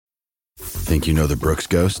Think you know the Brooks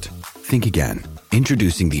Ghost? Think again.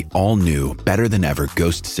 Introducing the all-new, better-than-ever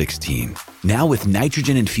Ghost 16. Now with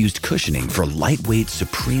nitrogen-infused cushioning for lightweight,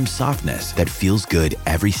 supreme softness that feels good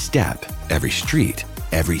every step, every street,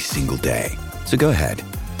 every single day. So go ahead,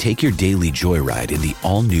 take your daily joyride in the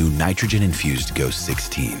all-new nitrogen-infused Ghost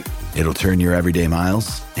 16. It'll turn your everyday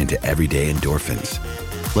miles into everyday endorphins.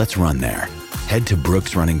 Let's run there. Head to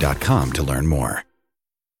brooksrunning.com to learn more.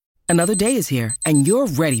 Another day is here, and you're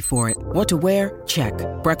ready for it. What to wear? Check.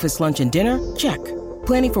 Breakfast, lunch, and dinner? Check.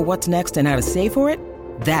 Planning for what's next and how to save for it?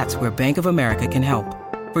 That's where Bank of America can help.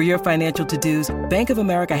 For your financial to-dos, Bank of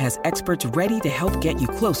America has experts ready to help get you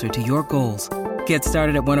closer to your goals. Get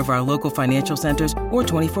started at one of our local financial centers or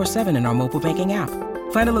 24/7 in our mobile banking app.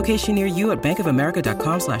 Find a location near you at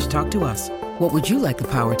bankofamerica.com/talktous. What would you like the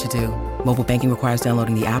power to do? Mobile banking requires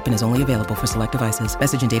downloading the app and is only available for select devices.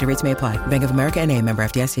 Message and data rates may apply. Bank of America NA, member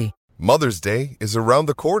FDIC. Mother's Day is around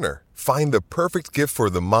the corner. Find the perfect gift for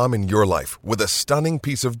the mom in your life with a stunning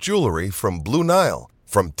piece of jewelry from Blue Nile.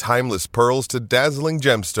 From timeless pearls to dazzling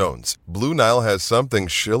gemstones, Blue Nile has something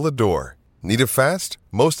she'll adore. Need it fast?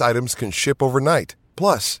 Most items can ship overnight.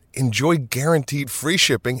 Plus, enjoy guaranteed free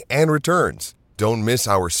shipping and returns. Don't miss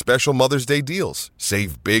our special Mother's Day deals.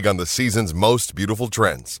 Save big on the season's most beautiful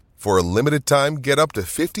trends. For a limited time, get up to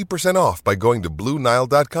 50% off by going to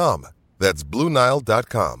BlueNile.com. That's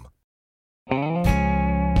BlueNile.com.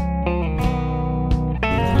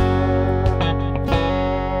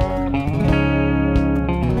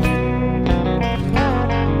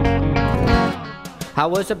 I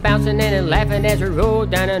was a-bouncing and laughing as we rolled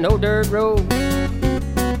down an old dirt road.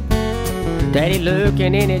 Daddy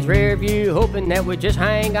looking in his rear view, hoping that we'd just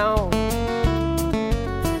hang on.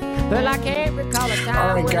 Well, I can't recall a time.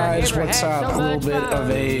 All right, guys, what's up? A little bit of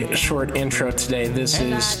a short intro today. This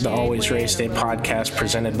is the Always Race Day podcast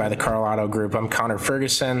presented by the Carl Auto Group. I'm Connor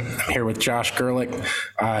Ferguson. I'm here with Josh Gerlich.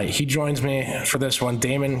 He joins me for this one.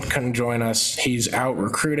 Damon couldn't join us. He's out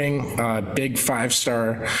recruiting a big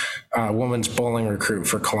 5-star women's bowling recruit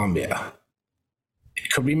for Columbia. It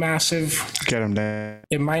could be massive. Get him down.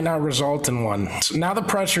 It might not result in one. So now the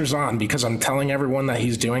pressure's on because I'm telling everyone that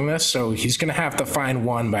he's doing this. So he's going to have to find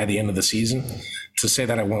one by the end of the season to say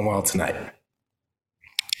that it went well tonight.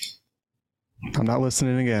 I'm not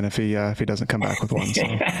listening again if he doesn't come back with one. So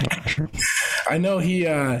sure. I know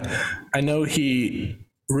he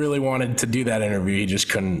really wanted to do that interview. He just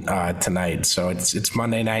couldn't tonight. So it's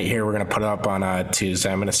Monday night here. We're going to put it up on Tuesday.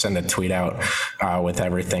 I'm going to send a tweet out with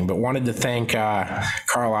everything. But wanted to thank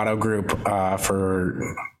Carl Auto Group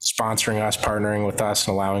for sponsoring us, partnering with us,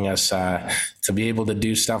 and allowing us to be able to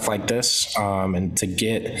do stuff like this. And to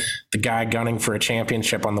get the guy gunning for a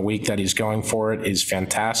championship on the week that he's going for it is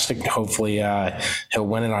fantastic. Hopefully he'll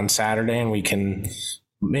win it on Saturday, and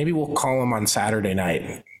maybe we'll call him on Saturday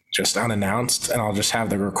night, just unannounced, and I'll just have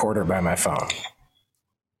the recorder by my phone.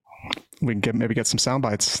 We can maybe get some sound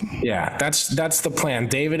bites. Yeah, that's the plan.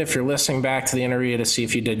 David, if you're listening back to the interview to see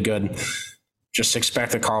if you did good, just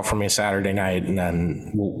expect a call from me Saturday night, and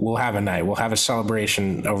then we'll have a night. We'll have a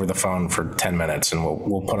celebration over the phone for 10 minutes, and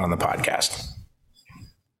we'll put on the podcast.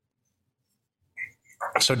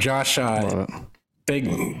 So Josh, big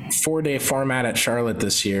 4-day format at Charlotte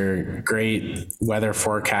this year. Great weather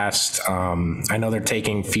forecast. I know they're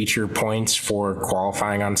taking feature points for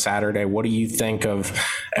qualifying on Saturday. What do you think of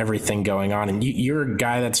everything going on? And you're a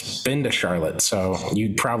guy that's been to Charlotte, so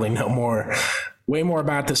you probably know way more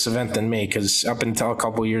about this event than me, because up until a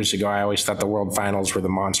couple years ago, I always thought the World Finals were the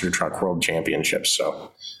Monster Truck World Championships.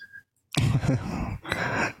 So.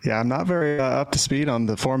 Yeah, I'm not very up to speed on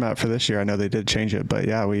the format for this year. I know they did change it, but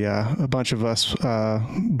yeah, we a bunch of us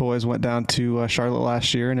boys went down to Charlotte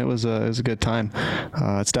last year, and it was a good time.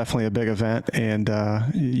 It's definitely a big event, and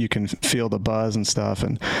you can feel the buzz and stuff.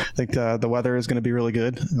 And I think the weather is going to be really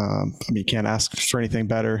good. You can't ask for anything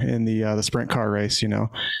better in the sprint car race. You know,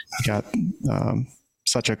 you got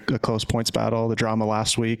such a close points battle, the drama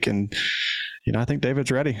last week, and I think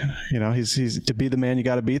David's ready. He's to be the man, you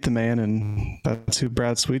got to beat the man, and that's who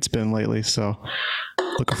Brad Sweet's been lately. So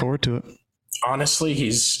looking forward to it. Honestly,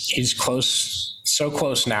 he's close, so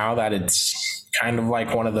close now that it's kind of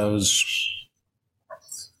like one of those.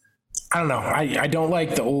 I don't know. I don't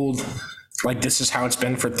like the old, like, this is how it's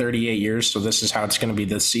been for 38 years, so this is how it's going to be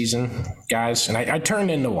this season, guys. And I turned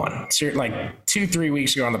into one. Like 2-3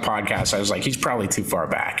 weeks ago on the podcast, I was like, he's probably too far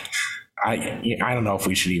back. I don't know if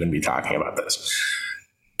we should even be talking about this.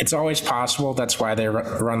 It's always possible. That's why they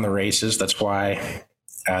run the races. That's why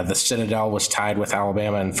the Citadel was tied with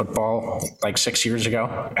Alabama in football like 6 years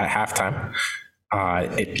ago at halftime.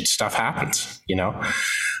 Stuff happens,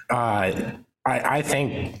 I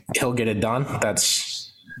think he'll get it done.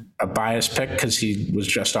 That's a biased pick because he was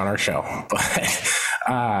just on our show,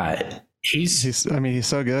 but he's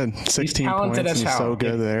so good. 16 points. And he's so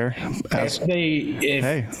good there.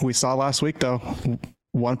 Hey, we saw last week though,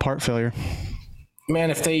 one part failure.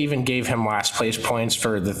 Man, if they even gave him last place points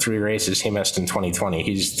for the 3 races he missed in 2020,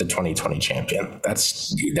 he's the 2020 champion.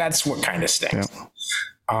 That's what kind of stinks.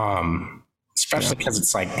 Yeah. Especially because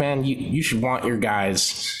it's like, man, you should want your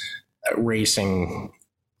guys racing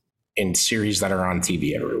in series that are on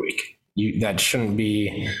TV every week. That shouldn't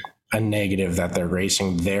be a negative that they're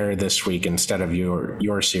racing there this week instead of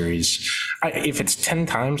your series. If it's 10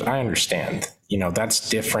 times, I understand. That's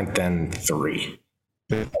different than 3.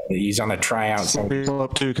 He's on a tryout.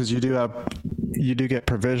 Up too, because you do get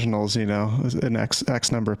provisionals, an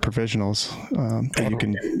X number of provisionals that you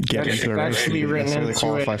can get into the race and necessarily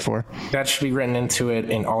qualify for. That should be written into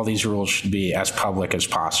it, and all these rules should be as public as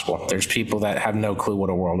possible. There's people that have no clue what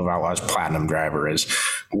a World of Outlaws Platinum driver is,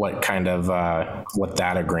 what kind of what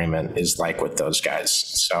that agreement is like with those guys.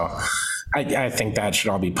 So I think that should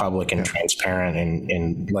all be public and transparent,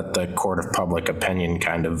 and let the court of public opinion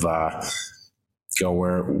kind of go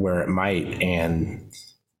where it might. And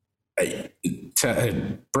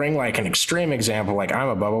to bring like an extreme example, like I'm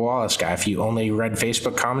a Bubba Wallace guy. If you only read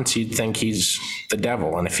Facebook comments, you'd think he's the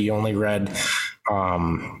devil. And if you only read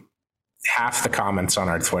half the comments on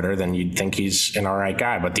our Twitter, then you'd think he's an all right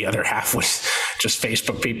guy. But the other half was just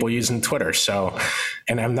Facebook people using Twitter. So,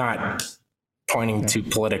 and I'm not pointing to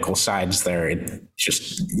political sides there. It's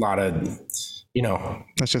just a lot of,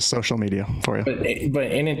 that's just social media for you. But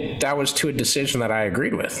that was to a decision that I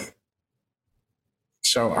agreed with.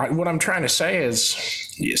 So what I'm trying to say is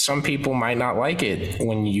some people might not like it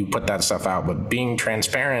when you put that stuff out, but being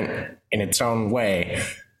transparent in its own way,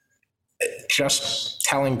 just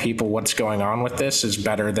telling people what's going on with this is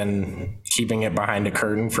better than keeping it behind a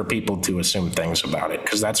curtain for people to assume things about it.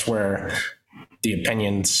 Because that's where the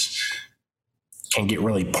opinions can get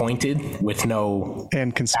really pointed with no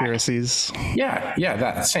and conspiracies. Yeah,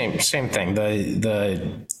 that same thing.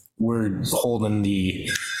 We're holding the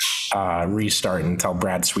restart until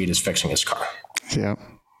Brad Sweet is fixing his car. Yeah.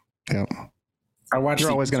 I watched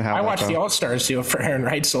always going to have. I watched the All-Stars deal for Aaron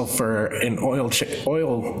Reitzel for an oil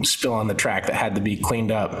spill on the track that had to be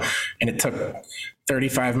cleaned up, and it took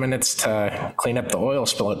 35 minutes to clean up the oil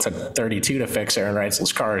spill. It took 32 to fix Aaron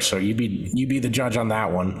Reitzel's car. So you be the judge on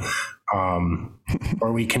that one.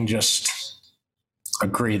 Or we can just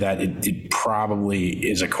agree that it probably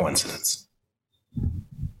is a coincidence.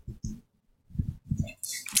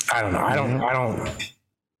 I don't know.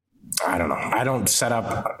 I don't know. I don't set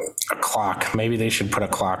up a clock. Maybe they should put a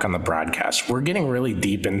clock on the broadcast. We're getting really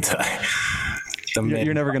deep into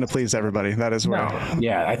You're never going to please everybody. That is where. No.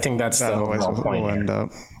 Yeah, I think that's the whole point. Will end up.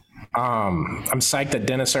 I'm psyched that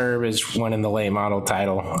Dennis Erb is winning the late model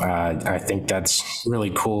title. I think that's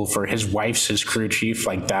really cool for his wife's his crew chief.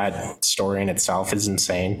 Like, that story in itself is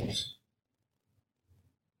insane.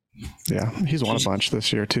 Yeah, he's won a bunch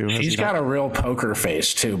this year too. He's got a real poker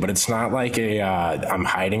face too, but it's not like I'm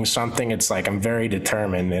hiding something. It's like I'm very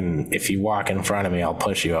determined, and if you walk in front of me, I'll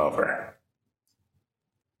push you over.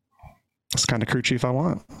 That's the kind of crew chief I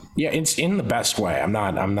want. Yeah, it's in the best way. I'm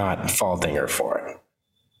not faulting her for it.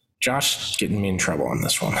 Josh getting me in trouble on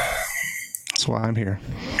this one. That's why I'm here.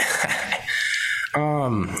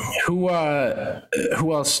 Who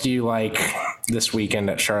else do you like this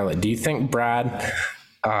weekend at Charlotte? Do you think Brad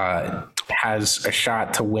has a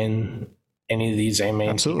shot to win any of these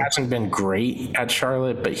A-mains? Absolutely. He hasn't been great at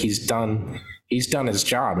Charlotte, but he's done his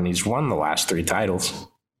job, and he's won the last 3 titles.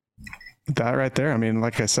 That right there. I mean,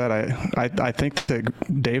 like I said, I think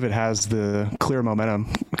that David has the clear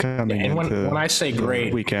momentum coming into when I say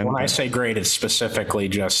great weekend. When I say great, it's specifically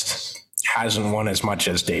just hasn't won as much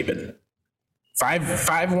as David.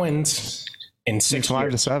 5 wins in 6 5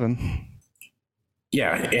 years. to 7.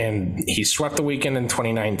 Yeah, and he swept the weekend in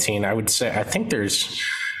 2019. I think there's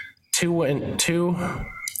two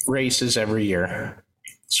races every year.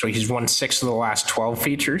 So he's won 6 of the last 12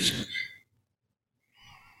 features.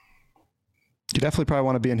 You definitely probably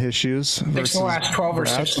want to be in his shoes. 6 of the last 12 or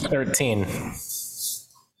 6 of 13.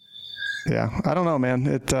 Yeah, I don't know, man.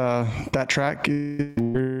 That track is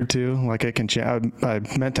weird too. Like, it can change. I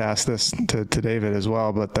meant to ask this to David as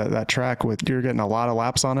well, but that track you're getting a lot of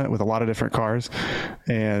laps on it with a lot of different cars,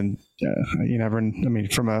 and you never. I mean,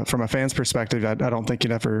 from a fan's perspective, I don't think you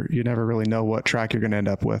never really know what track you're going to end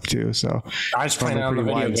up with too. So I was playing on the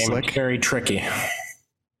video game. It's very tricky.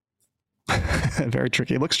 Very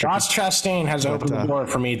tricky. It looks tricky. Ross Chastain has opened the door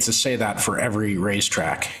for me to say that for every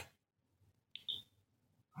racetrack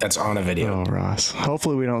that's on a video. Oh, Ross.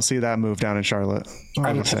 Hopefully we don't see that move down in Charlotte. I'm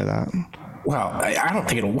going to say that. Well, I don't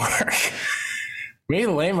think it'll work. Maybe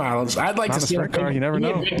the late models. I'd like Not to a see sprint car. You never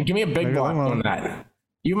know. Give me a big Maybe block on that.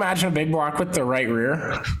 You imagine a big block with the right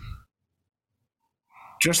rear?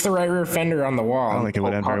 Just the right rear fender on the wall. I don't think it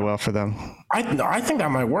would end very well for them. I think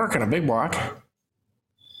that might work in a big block.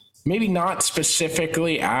 Maybe not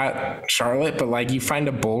specifically at Charlotte, but like you find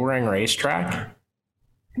a bullring racetrack.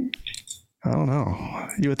 I don't know.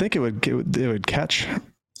 You would think it would catch.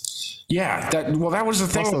 Yeah, that was the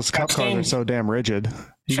thing. Plus those cup cars are so damn rigid.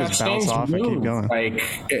 You just bounce off and keep going. Like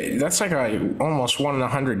that's like a almost 1 in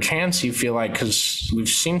 100 chance. You feel like, because we've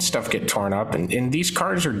seen stuff get torn up, and these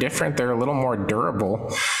cars are different. They're a little more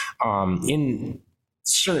durable in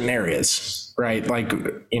certain areas, right? Like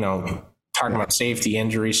talking about safety,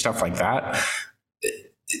 injury, stuff like that.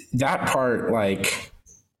 That part, like,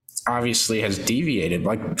 obviously has deviated.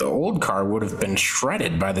 Like the old car would have been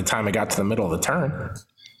shredded by the time it got to the middle of the turn.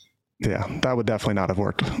 Yeah, that would definitely not have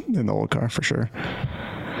worked in the old car for sure.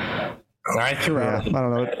 I threw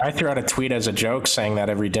out a tweet as a joke saying that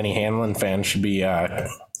every Denny Hamlin fan should be what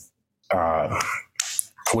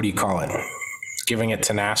do you call it? Giving it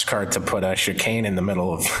to NASCAR to put a chicane in the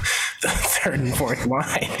middle of the third and fourth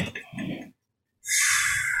line.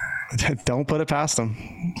 Don't put it past them.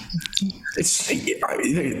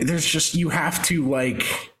 There's just, you have to, like,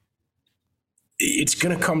 it's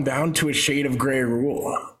going to come down to a shade of gray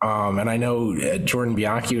rule. And I know Jordan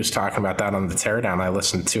Bianchi was talking about that on the teardown. I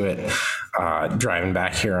listened to it driving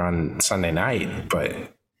back here on Sunday night, but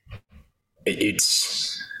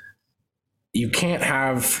you can't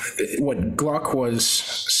have what Gluck was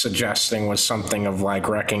suggesting was something of like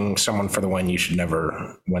wrecking someone for the win. You should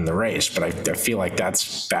never win the race. But I feel like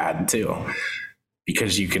that's bad too,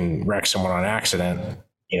 because you can wreck someone on accident.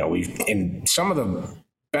 In some of the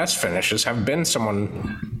best finishes have been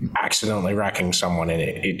someone accidentally wrecking someone, and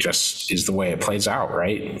it just is the way it plays out,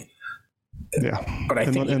 right? Yeah. But I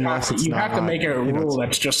think you have to make a rule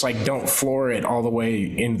that's just like, don't floor it all the way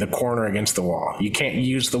in the corner against the wall. You can't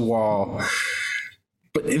use the wall.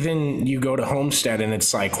 But then you go to Homestead and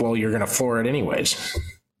it's like, well, you're going to floor it anyways.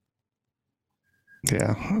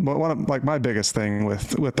 Yeah. But my biggest thing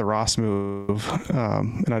with the Ross move,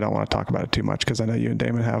 and I don't want to talk about it too much because I know you and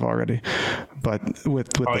Damon have already, but with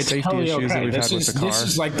the safety issues that we've had with the car. This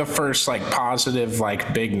is like the first like positive,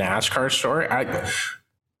 like big NASCAR story.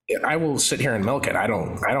 I will sit here and milk it. I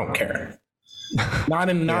don't care. Not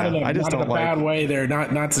in a bad way there.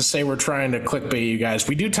 Not to say we're trying to clickbait you guys.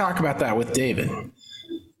 We do talk about that with David.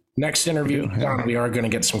 Next interview, we are going to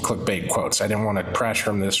get some clickbait quotes. I didn't want to pressure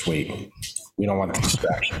him this week. We don't want the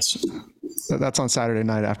distractions. That's on Saturday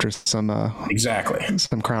night after some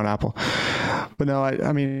Crown Apple. But no,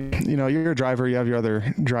 I mean, you're a driver. You have your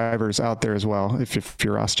other drivers out there as well. If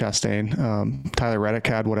you're Ross Chastain, Tyler Reddick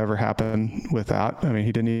had whatever happened with that. I mean,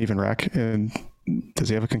 he didn't even wreck. And does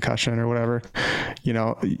he have a concussion or whatever?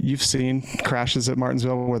 You've seen crashes at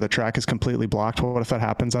Martinsville where the track is completely blocked. What if that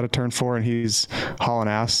happens out of turn 4 and he's hauling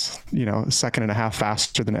ass, a second and a half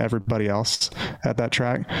faster than everybody else at that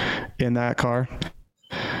track in that car?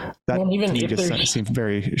 That even just seems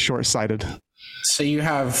very short-sighted. So you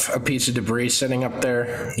have a piece of debris sitting up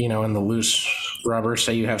there, in the loose rubber.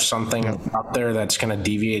 Say you have something up there that's going to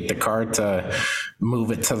deviate the car to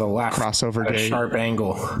move it to the left. Crossover gate. A sharp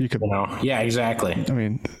angle. You could, Yeah, exactly. I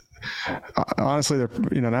mean, honestly,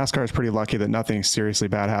 NASCAR is pretty lucky that nothing seriously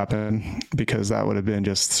bad happened, because that would have been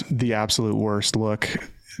just the absolute worst look.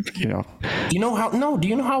 Do you know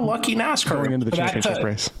how lucky NASCAR going into the championship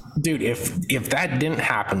race, dude? If that didn't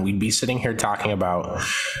happen, we'd be sitting here talking about,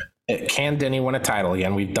 can Denny win a title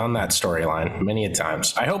again? We've done that storyline many a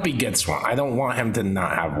times. I hope he gets one. I don't want him to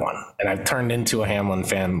not have one. And I've turned into a Hamlin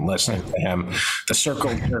fan listening to him. The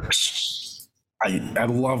Circle Jerks, I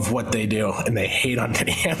love what they do, and they hate on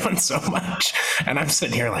Denny Hamlin so much. And I'm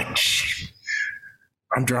sitting here like,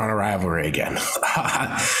 I'm drawing a rivalry again.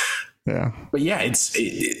 Yeah. But yeah,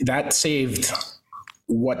 that saved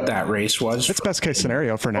what that race was. It's best case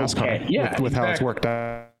scenario for NASCAR with how it's worked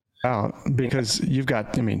out, because you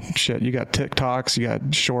got TikToks, you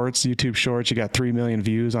got shorts, YouTube shorts, you got 3 million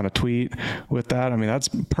views on a tweet with that. I mean, that's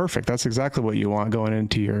perfect. That's exactly what you want going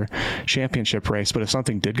into your championship race. But if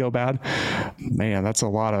something did go bad, man, that's a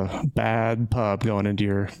lot of bad pub going into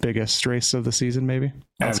your biggest race of the season, maybe.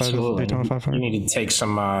 Absolutely. You need to take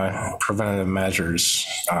some preventative measures.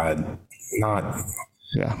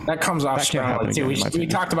 Yeah, that comes off that strongly too. We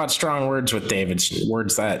talked about strong words with David,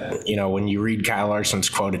 words that, you know, when you read Kyle Larson's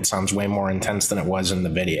quote, it sounds way more intense than it was in the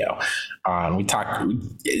video.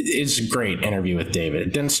 It's a great interview with David.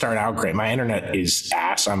 It didn't start out great. My internet is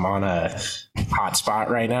ass. I'm on a hotspot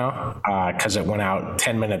right now because it went out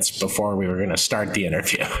 10 minutes before we were going to start the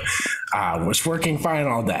interview. Was working fine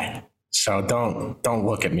all day, so don't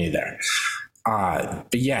look at me there.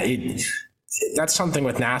 But yeah, that's something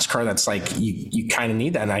with NASCAR that's like you kind of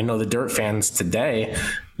need that. And I know the dirt fans today,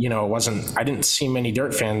 you know, I didn't see many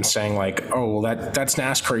dirt fans saying like, oh, well, that's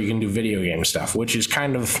NASCAR, you can do video game stuff, which is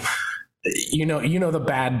kind of, you know, the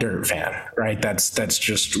bad dirt fan, right? That's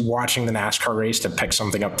just watching the NASCAR race to pick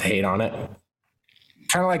something up to hate on it.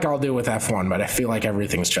 Kind of like I'll do with F1, but I feel like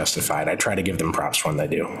everything's justified. I try to give them props when they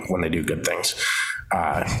do good things.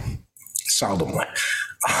 Seldomly.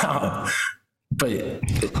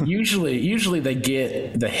 But usually they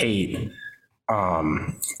get the hate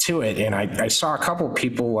to it, and I saw a couple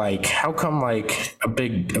people like, how come like a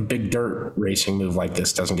big dirt racing move like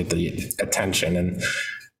this doesn't get the attention? And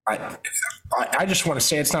I just want to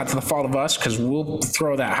say it's not to the fault of us, because we'll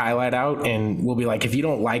throw that highlight out and we'll be like, if you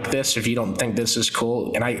don't like this, if you don't think this is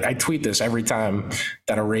cool, and I tweet this every time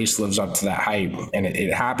that a race lives up to that hype, and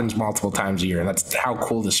it happens multiple times a year, and that's how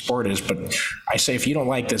cool the sport is. But I say, if you don't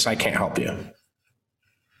like this, I can't help you.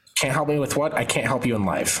 Can't help me with what? I can't help you in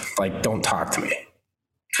life. Like, don't talk to me,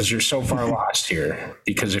 because you're so far lost here.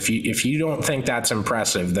 Because if you don't think that's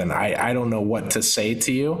impressive, then I don't know what to say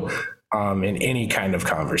to you in any kind of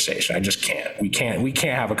conversation. I just can't. We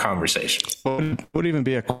can't have a conversation. Would even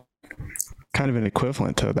be a kind of an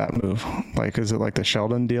equivalent to that move? Like, is it like the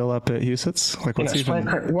Sheldon deal up at Huset's? Like, what's even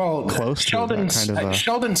close to that kind of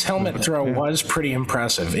Sheldon's helmet throw was pretty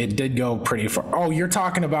impressive. It did go pretty far. Oh, you're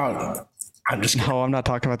talking about... I'm just kidding. No, I'm not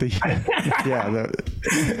talking about the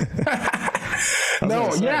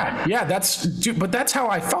but that's how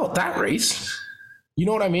I felt that race. You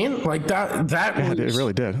know what I mean? Like that it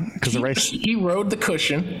really did, because the race, he rode the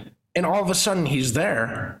cushion, and all of a sudden he's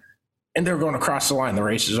there, and they're going across the line. The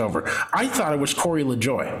race is over. I thought it was Corey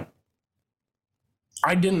LaJoie.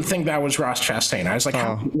 I didn't think that was Ross Chastain. I was like,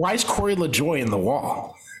 why is Corey LaJoie in the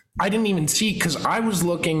wall? I didn't even see, because I was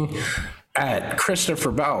looking at Christopher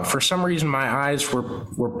Bell. For some reason, my eyes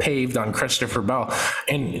were paved on Christopher Bell.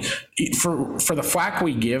 And for the flack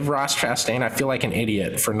we give Ross Chastain, I feel like an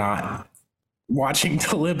idiot for not watching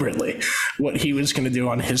deliberately what he was going to do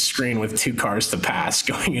on his screen with two cars to pass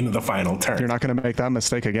going into the final turn. You're not going to make that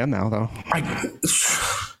mistake again now, though.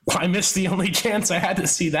 I missed the only chance I had to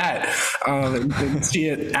see that, and see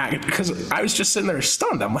it, because I was just sitting there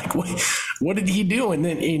stunned. I'm like, what did he do? And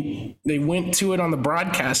then they went to it on the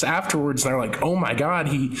broadcast afterwards, and they're like, oh my God,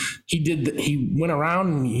 he went around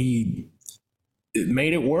and he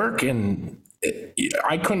made it work. And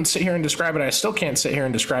I couldn't sit here and describe it. I still can't sit here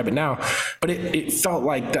and describe it now, but it felt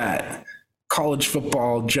like that college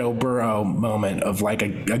football Joe Burrow moment of like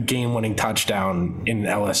a game-winning touchdown in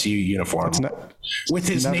an LSU uniform with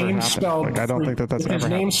his name spelled. Like, I don't think that's ever his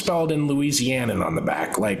name spelled in Louisianan on the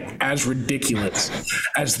back. Like, as ridiculous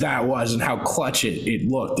as that was and how clutch it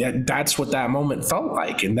looked, that's what that moment felt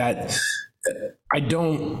like. And that I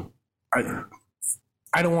don't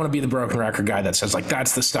want to be the broken record guy that says like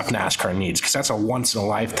that's the stuff NASCAR needs, because that's a once in a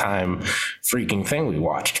lifetime freaking thing we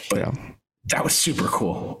watched. But yeah, that was super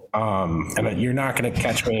cool. And you're not going to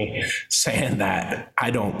catch me saying that I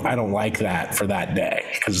don't like that for that day,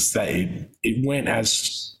 because it went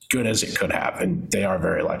as good as it could have, and they are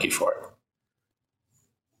very lucky for it.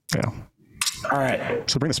 Yeah. All right.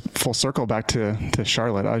 So bring this full circle back to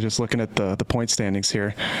Charlotte. I was just looking at the point standings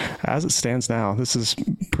here. As it stands now, this is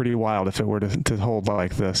pretty wild if it were to hold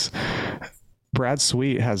like this. Brad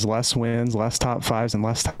Sweet has less wins, less top fives, and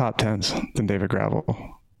less top tens than David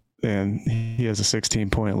Gravel. And he has a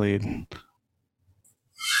 16-point lead.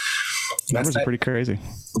 Numbers are pretty crazy.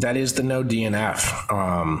 That is the no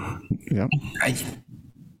DNF. Yep.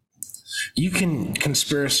 You can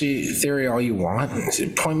conspiracy theory all you want.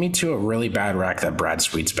 Point me to a really bad wreck that Brad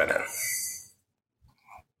Sweet's been in.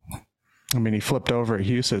 I mean, he flipped over at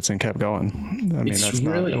Huset's and kept going. I mean,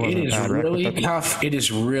 tough. It is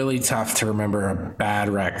really tough to remember a bad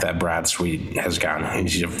wreck that Brad Sweet has gotten.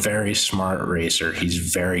 He's a very smart racer. He's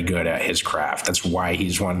very good at his craft. That's why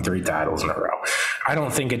he's won 3 titles in a row. I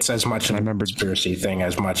don't think it's as much a conspiracy thing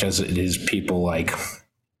as much as it is people like,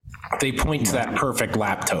 they point to that perfect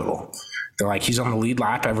lap total. They're like, he's on the lead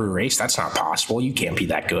lap every race. That's not possible. You can't be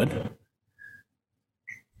that good.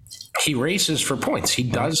 He races for points. He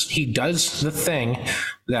does the thing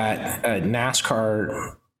that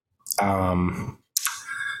NASCAR,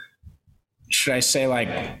 should I say,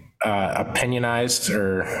 like opinionized,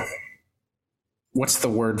 or what's the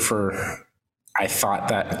word for, I thought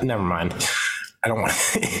that, never mind. I don't want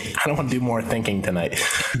to do more thinking tonight.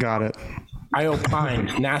 Got it.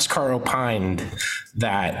 NASCAR opined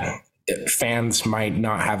that fans might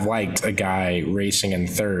not have liked a guy racing in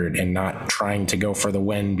third and not trying to go for the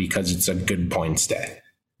win because it's a good points day.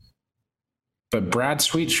 But Brad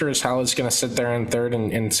Sweet sure as hell is going to sit there in third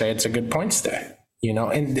and say it's a good points day,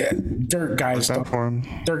 and dirt guys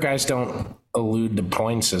don't allude to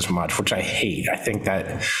points as much, which I hate. I think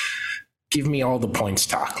that give me all the points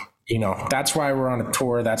talk. That's why we're on a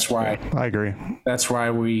tour. That's why I agree. That's why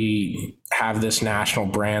we have this national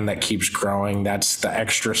brand that keeps growing. That's the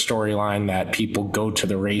extra storyline that people go to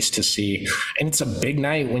the race to see. And it's a big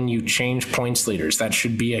night when you change points leaders. That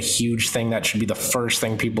should be a huge thing. That should be the first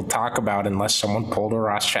thing people talk about, unless someone pulled a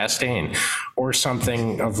Ross Chastain or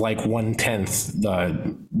something of like 1/10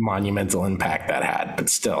 the monumental impact that had. But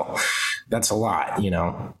still, that's a lot,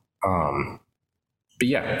 But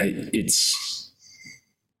yeah, it's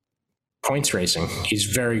points racing. He's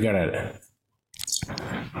very good at it.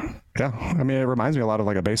 Yeah. I mean, it reminds me a lot of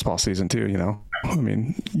like a baseball season too, I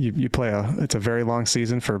mean, you play it's a very long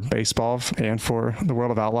season for baseball and for the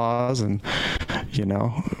World of Outlaws, and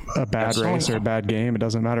a bad race or a bad game, it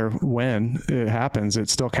doesn't matter when it happens, it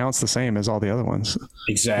still counts the same as all the other ones.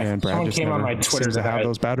 Exactly. And Brad someone just came on my Twitter to have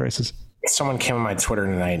those bad races. Someone came on my Twitter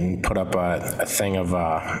tonight and put up a thing of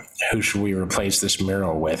who should we replace this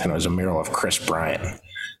mural with, and it was a mural of Chris Bryant.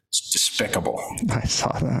 It's despicable. I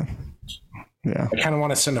saw that. Yeah. I kind of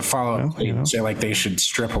want to send a follow-up and say like they should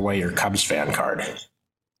strip away your Cubs fan card.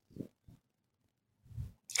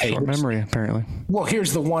 Short memory, apparently. Well,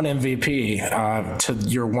 here's the one MVP to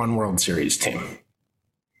your one World Series team.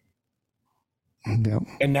 Yep.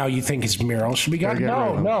 And now you think his mural should be gone?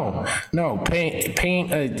 No.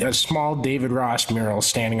 Paint a small David Ross mural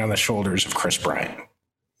standing on the shoulders of Chris Bryant.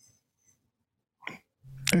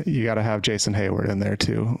 You got to have Jason Hayward in there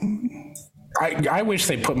too. I wish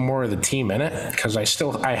they put more of the team in it, because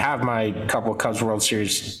I have my couple Cubs World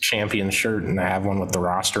Series champion shirt, and I have one with the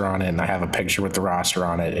roster on it, and I have a picture with the roster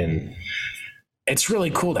on it, and it's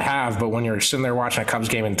really cool to have. But when you're sitting there watching a Cubs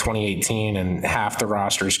game in 2018 and half the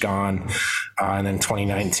roster's gone, and then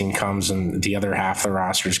 2019 comes and the other half of the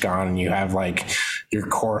roster's gone, and you have like your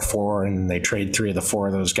core four and they trade 3 of the 4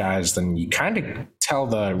 of those guys, then you kind of tell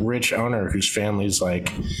the rich owner whose family's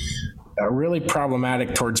like really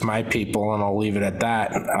problematic towards my people, and I'll leave it at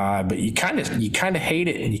that. But you kind of hate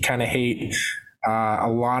it, and you kind of hate a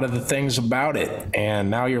lot of the things about it.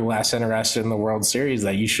 And now you're less interested in the World Series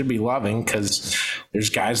that you should be loving, because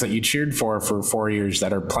there's guys that you cheered for 4 years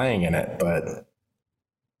that are playing in it. But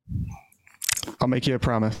I'll make you a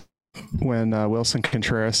promise. When Wilson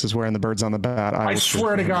Contreras is wearing the birds on the bat, I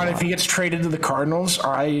swear to God, if he gets traded to the Cardinals,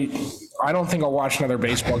 I don't think I'll watch another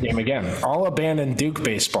baseball game again. I'll abandon Duke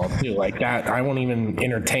baseball too. Like that, I won't even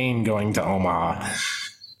entertain going to Omaha.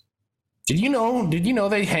 Did you know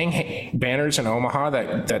they hang banners in Omaha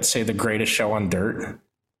that say the greatest show on dirt?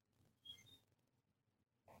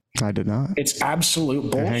 I did not. It's absolute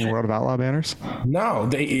bullshit. They hang World of Outlaw banners? No,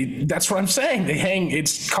 that's what I'm saying.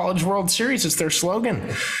 It's College World Series. It's their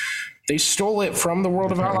slogan. They stole it from the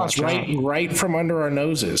World of Outlaws right from under our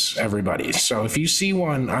noses, everybody. So if you see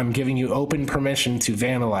one, I'm giving you open permission to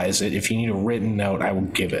vandalize it. If you need a written note, I will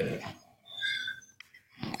give it.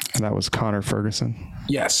 And that was Connor Ferguson.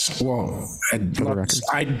 Yes. Well,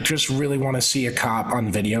 I just really want to see a cop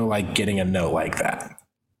on video like getting a note like that.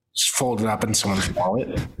 Just fold it up in someone's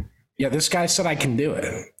wallet. Yeah, this guy said I can do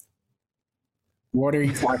it. What are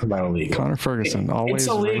you talking about illegal? Connor Ferguson, always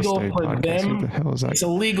it's illegal for them. What the hell is that? It's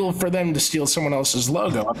illegal for them to steal someone else's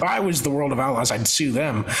logo. If I was the World of Outlaws, I'd sue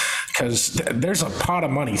them, because there's a pot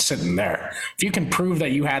of money sitting there. If you can prove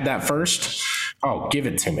that you had that first, give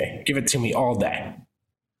it to me. Give it to me all day.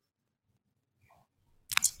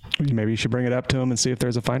 Maybe you should bring it up to him and see if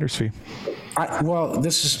there's a finder's fee. I'm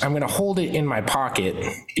going to hold it in my pocket,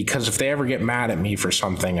 because if they ever get mad at me for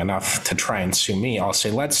something enough to try and sue me, I'll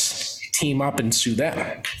say, let's team up and sue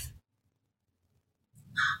them.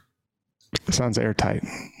 Sounds airtight.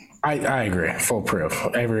 I agree. Full proof.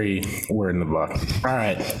 Every word in the book. All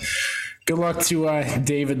right. Good luck to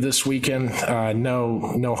David this weekend.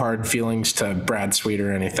 No hard feelings to Brad Sweet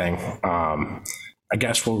or anything. I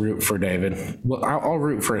guess we'll root for David. Well, I'll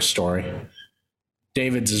root for his story.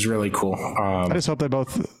 David's is really cool. I just hope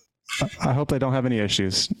I hope they don't have any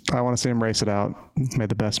issues. I want to see him race it out. May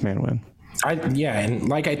the best man win. And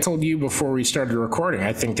like I told you before we started recording,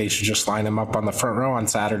 I think they should just line him up on the front row on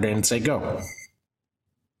Saturday and say, go.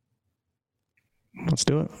 Let's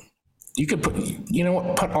do it. You could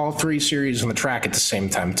put all 3 series on the track at the same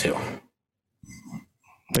time too.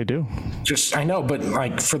 They do. I know, but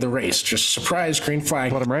like for the race, just surprise green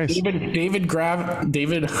flag. Let them race. David and Brad. They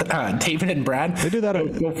do that.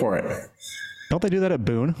 Go for it. Don't they do that at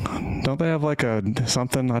Boone? Don't they have like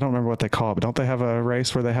something? I don't remember what they call it, but don't they have a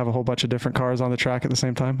race where they have a whole bunch of different cars on the track at the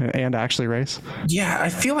same time and actually race? Yeah, I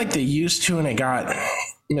feel like they used to, and it got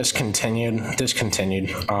discontinued.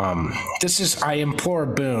 I implore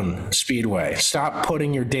Boone Speedway, stop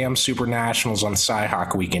putting your damn Super Nationals on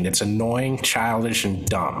Cyhawk weekend. It's annoying, childish, and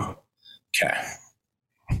dumb. Okay.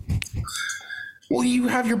 Well, you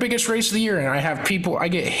have your biggest race of the year, and I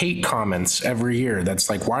get hate comments every year that's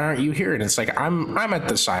like, why aren't you here? And it's like, I'm at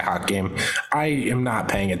the Cyhawk game. I am not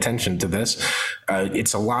paying attention to this.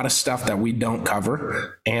 It's a lot of stuff that we don't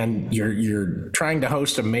cover, and you're trying to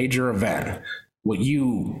host a major event. What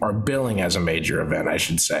you are billing as a major event, I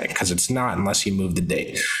should say, because it's not unless you move the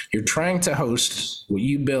date. You're trying to host what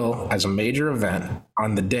you bill as a major event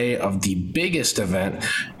on the day of the biggest event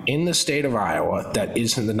in the state of Iowa that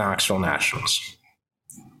isn't the Knoxville Nationals.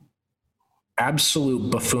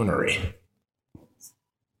 Absolute buffoonery.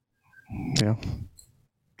 Yeah,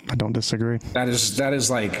 I don't disagree. That is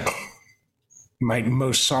like my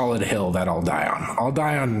most solid hill that I'll die on. I'll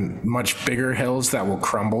die on much bigger hills that will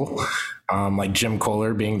crumble. Like Jim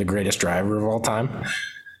Kohler being the greatest driver of all time.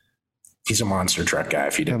 He's a monster truck guy.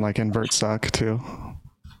 If you didn't, and like invert stock too.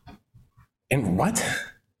 And what?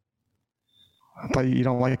 But you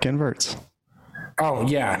don't like inverts. Oh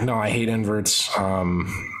yeah, no, I hate inverts.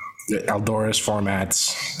 Eldorus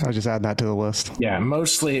formats. I just add that to the list. Yeah,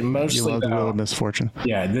 mostly. You love the wheel of misfortune.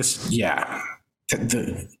 Yeah, it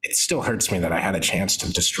still hurts me that I had a chance to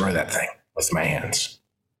destroy that thing with my hands.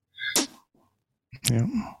 Yeah,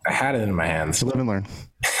 I had it in my hands. Live and learn.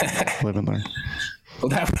 Live and learn. Well,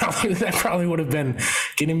 that probably would have been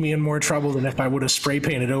getting me in more trouble than if I would have spray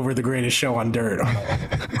painted over the greatest show on dirt on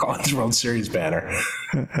a College World Series banner.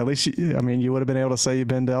 At least, you would have been able to say you've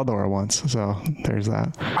been to Eldora once. So there's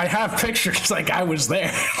that. I have pictures like I was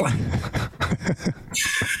there.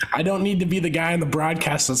 I don't need to be the guy in the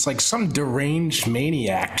broadcast that's like some deranged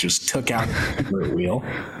maniac just took out the wheel.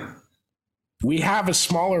 We have a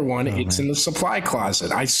smaller one. It's in the supply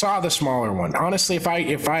closet. I saw the smaller one. Honestly, if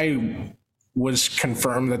I was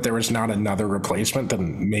confirmed that there was not another replacement,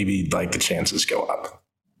 then maybe like the chances go up.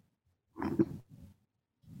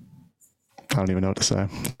 I don't even know what to say.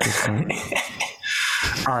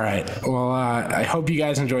 All right. Well, I hope you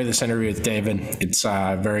guys enjoy this interview with David. It's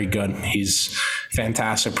very good. He's a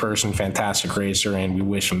fantastic person, fantastic racer, and we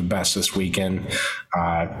wish him the best this weekend.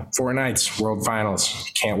 4 nights, World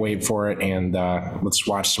Finals. Can't wait for it, and let's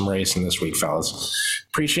watch some racing this week, fellas.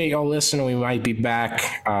 Appreciate y'all listening. We might be back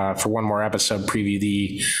for one more episode, preview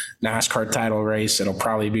the NASCAR title race. It'll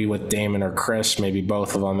probably be with Damon or Chris, maybe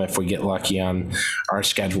both of them if we get lucky on our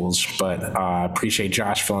schedules. But appreciate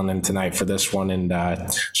Josh filling in tonight for this one, and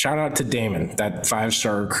shout out to Damon. That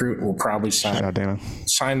 5-star recruit will probably sign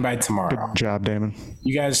by tomorrow. Good job, Damon.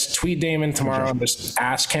 You guys tweet Damon tomorrow and just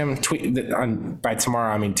ask him. By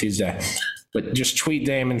tomorrow, I mean Tuesday. But just tweet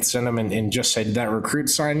Damon, send him, and just say, did that recruit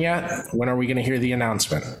sign yet? When are we going to hear the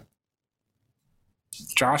announcement?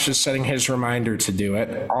 Josh is setting his reminder to do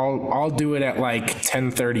it. I'll do it at like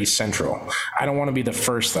 10:30 Central. I don't want to be the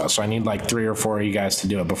first, though, so I need like 3 or 4 of you guys to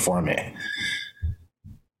do it before me.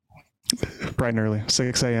 Bright and early,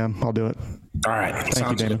 6 a.m. I'll do it. All right.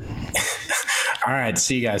 Thank you, Damon. All right.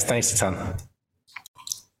 See you guys. Thanks a ton.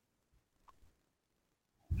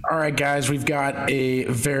 All right, guys, we've got a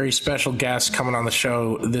very special guest coming on the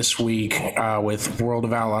show this week with World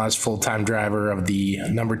of Outlaws full-time driver of the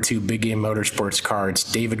number 2 Big Game Motorsports car.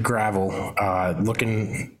 It's David Gravel,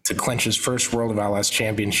 looking to clinch his first World of Outlaws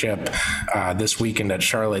championship this weekend at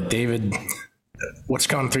Charlotte. David, what's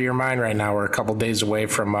going through your mind right now? We're a couple days away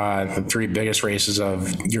from the 3 biggest races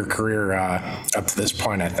of your career up to this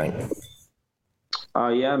point, I think.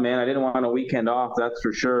 Yeah, man, I didn't want a weekend off, that's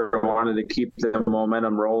for sure. I wanted to keep the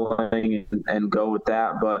momentum rolling and go with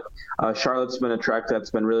that. But Charlotte's been a track that's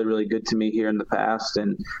been really, really good to me here in the past,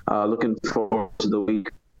 and looking forward to the week.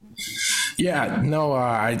 Yeah, no,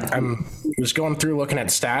 I was going through looking at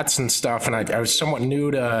stats and stuff, and I was somewhat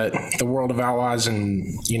new to the World of Outlaws and,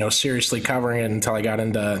 seriously covering it until I got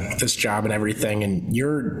into this job and everything. And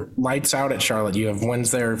you're lights out at Charlotte. You have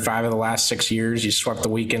wins there 5 of the last 6 years. You swept the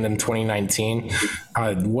weekend in 2019.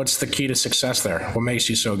 What's the key to success there? What makes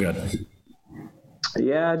you so good?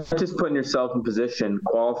 Yeah, just putting yourself in position,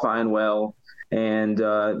 qualifying well, and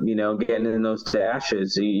getting in those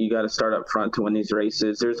dashes. You got to start up front to win these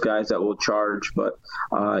races. There's guys that will charge, but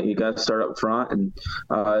you got to start up front. And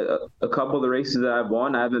a couple of the races that I've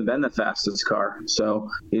won, I haven't been the fastest car, so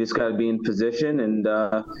you just got to be in position and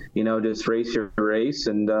just race your race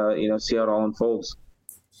and see how it all unfolds.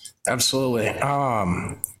 Absolutely.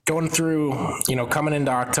 Going through, coming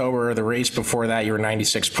into October, the race before that, you were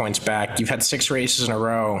 96 points back. You've had 6 races in a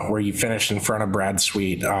row where you finished in front of Brad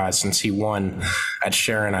Sweet since he won at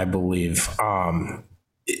Sharon, I believe.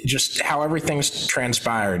 Just how everything's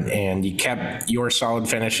transpired, and you kept your solid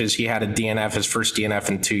finishes. He had a DNF, his first DNF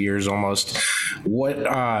in 2 years almost. What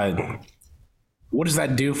does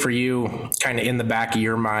that do for you kind of in the back of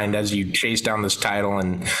your mind as you chase down this title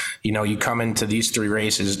and, you come into these 3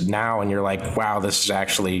 races now and you're like, wow, this is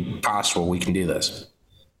actually possible. We can do this.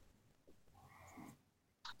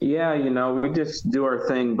 Yeah, we just do our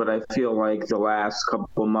thing, but I feel like the last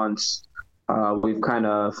couple of months we've kind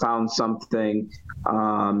of found something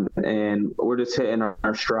and we're just hitting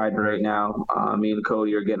our stride right now. Me and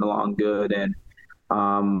Cody are getting along good, and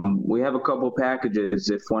we have a couple packages.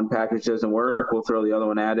 If one package doesn't work, we'll throw the other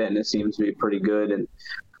one at it, and it seems to be pretty good. And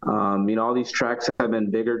all these tracks have been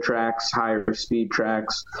bigger tracks, higher speed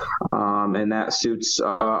tracks, and that suits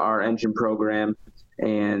our engine program.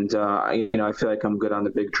 And I feel like I'm good on the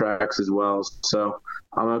big tracks as well. So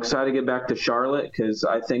I'm excited to get back to Charlotte because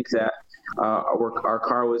I think that our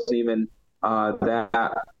car wasn't even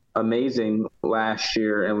that amazing last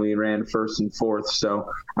year, and we ran 1st and 4th. So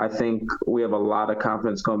I think we have a lot of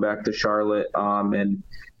confidence going back to Charlotte and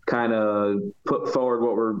kind of put forward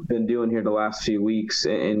what we've been doing here the last few weeks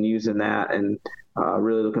and using that, and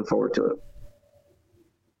really looking forward to it.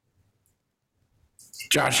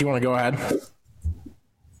 Josh, you want to go ahead?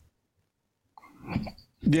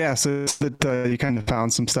 Yeah, so that you kind of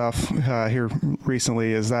found some stuff here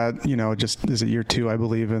recently. Is that, is it year 2, I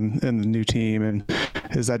believe, in the new team? And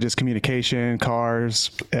is that just communication,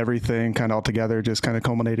 cars, everything kind of all together, just kind of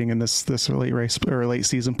culminating in this late race or late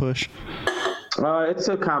season push? It's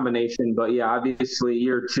a combination, but yeah, obviously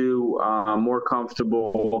year 2, more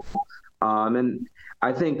comfortable. And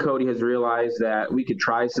I think Cody has realized that we could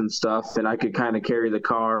try some stuff and I could kind of carry the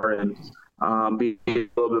car and be a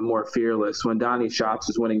little bit more fearless. When Donnie Schatz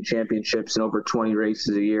was winning championships in over 20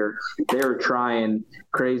 races a year, they were trying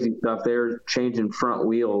crazy stuff. They were changing front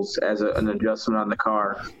wheels as an adjustment on the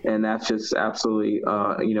car, and that's just absolutely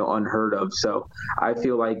unheard of. So I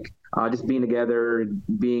feel like just being together,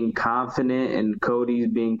 being confident, and Cody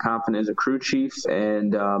being confident as a crew chief,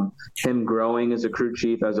 and him growing as a crew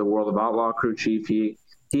chief, as a World of Outlaw crew chief. He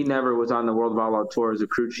never was on the World of Outlaw Tour as a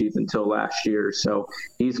crew chief until last year. So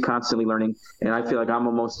he's constantly learning. And I feel like I'm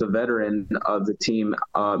almost a veteran of the team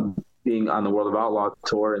being on the World of Outlaw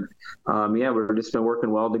Tour. And we've just been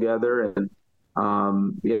working well together, and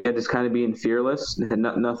just kind of being fearless and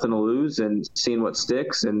nothing to lose and seeing what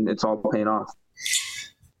sticks, and it's all paying off.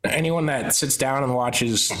 Anyone that sits down and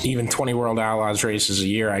watches even 20 World Outlaws races a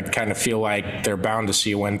year, I kind of feel like they're bound to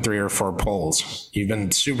see you win 3 or 4 poles. You've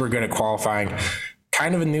been super good at qualifying.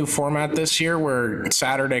 Kind of a new format this year where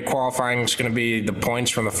Saturday qualifying is going to be the points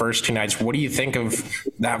from the first 2 nights. What do you think of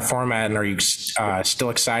that format, and are you still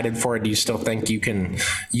excited for it? Do you still think you can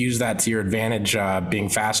use that to your advantage being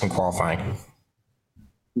fast in qualifying?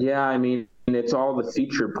 Yeah, I mean, it's all the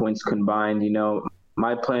feature points combined.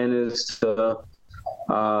 My plan is to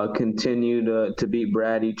continue to beat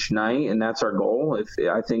Brad each night, and that's our goal.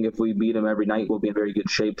 I think if we beat him every night, we'll be in very good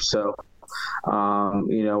shape. So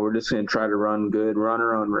we're just going to try to run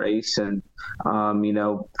our own race, and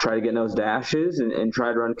try to get in those dashes and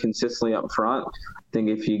try to run consistently up front. I think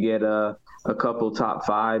if you get a couple top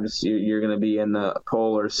 5s, you're going to be in the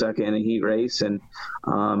pole or second in a heat race, and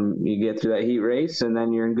you get through that heat race, and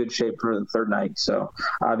then you're in good shape for the 3rd night. So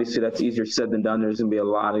obviously that's easier said than done. There's going to be a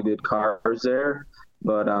lot of good cars there,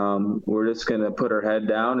 but we're just going to put our head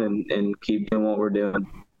down and keep doing what we're doing.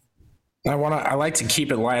 I like to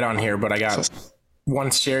keep it light on here, but I got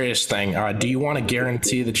one serious thing. Do you want to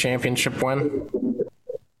guarantee the championship win?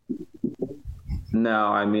 No,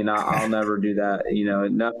 I mean, I'll never do that.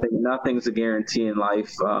 Nothing's a guarantee in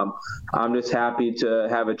life. I'm just happy to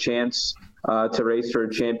have a chance to race for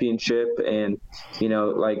a championship. And,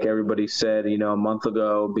 like everybody said, a month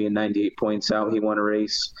ago, being 98 points out, he won a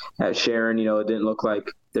race at Sharon. It didn't look like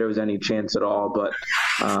there was any chance at all. But,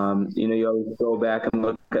 you always go back and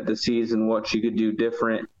look at the season, what you could do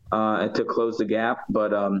different to close the gap.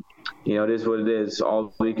 But, it is what it is.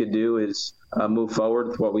 All we could do is move forward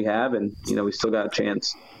with what we have, and, we still got a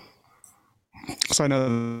chance. So I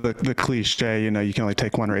know the cliche, you can only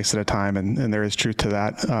take one race at a time, and there is truth to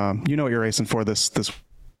that. You know what you're racing for this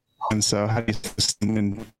And so how do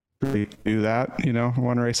you really do that,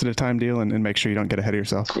 one race at a time deal and make sure you don't get ahead of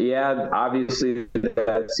yourself? Yeah, obviously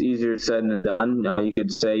that's easier said than done. You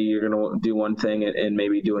could say you're going to do one thing and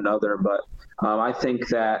maybe do another, but I think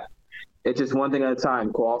that it's just one thing at a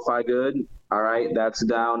time. Qualify good. All right, that's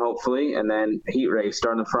down hopefully. And then heat race,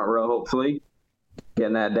 start in the front row hopefully.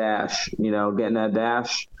 Getting that dash.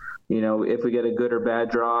 If we get a good or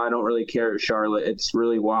bad draw, I don't really care at Charlotte. It's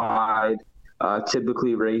really wide.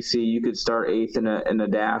 Typically racy. You could start 8th in a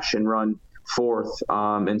dash and run 4th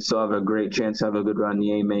and still have a great chance to have a good run in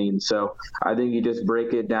the A main. So I think you just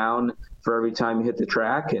break it down for every time you hit the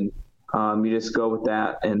track, and you just go with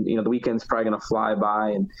that. And, the weekend's probably going to fly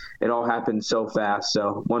by, and it all happens so fast.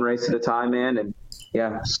 So one race at a time, man, and,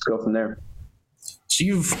 yeah, just go from there. So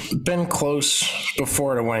you've been close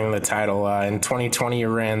before to winning the title. In 2020, you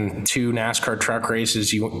ran 2 NASCAR truck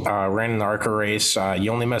races. You ran an ARCA race. You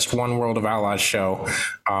only missed 1 World of Outlaws show,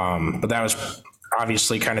 but that was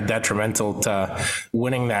obviously kind of detrimental to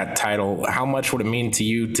winning that title. How much would it mean to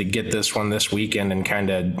you to get this one this weekend and kind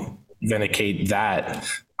of vindicate that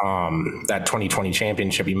 2020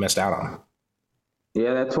 championship you missed out on?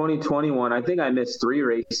 Yeah, that 2021, I think I missed 3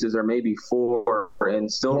 races or maybe 4, and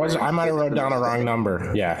still. I might have wrote down a wrong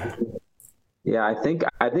number. Yeah. Yeah, I think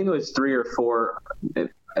it was 3 or 4. It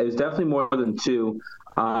was definitely more than 2.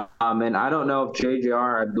 And I don't know if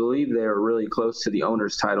JGR, I believe they were really close to the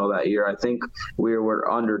owner's title that year. I think we were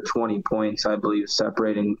under 20 points, I believe,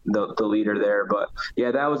 separating the leader there. But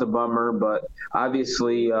yeah, that was a bummer. But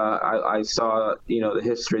obviously, I saw, the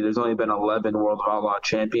history. There's only been 11 World of Outlaw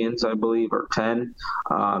champions, I believe, or 10.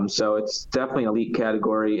 So it's definitely an elite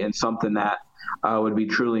category and something that would be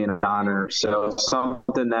truly an honor. So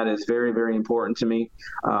something that is very, very important to me.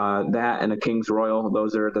 That and a King's Royal,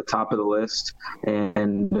 those are at the top of the list.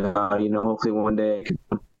 And, hopefully one day I can.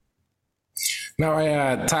 Now,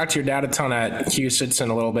 I talked to your dad a ton at Husetson,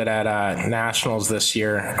 a little bit at Nationals this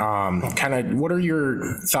year. Kind of what are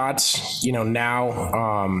your thoughts,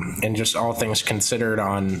 now and just all things considered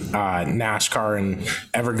on NASCAR and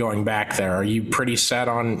ever going back there? Are you pretty set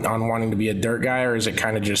on wanting to be a dirt guy, or is it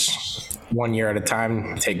kind of just 1 year at a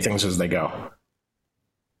time, take things as they go?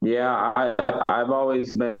 Yeah, I've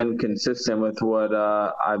always been consistent with what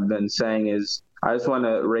I've been saying is I just want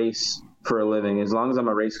to race for a living. As long as I'm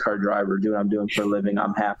a race car driver, doing what I'm doing for a living,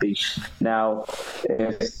 I'm happy. Now,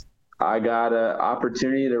 if I got an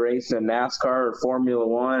opportunity to race in NASCAR or Formula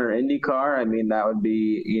One or IndyCar, I mean, that would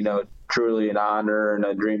be, truly an honor and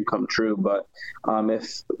a dream come true. But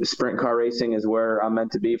if sprint car racing is where I'm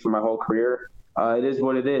meant to be for my whole career, it is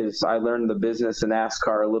what it is. I learned the business in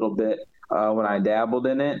NASCAR a little bit when I dabbled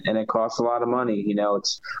in it, and it costs a lot of money.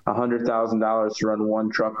 It's $100,000 to run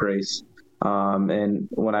one truck race. And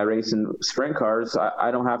when I race in sprint cars, I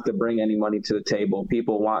don't have to bring any money to the table.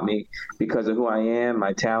 People want me because of who I am,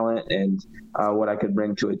 my talent, and what I could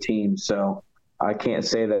bring to a team. So I can't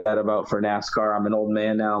say that about for NASCAR. I'm an old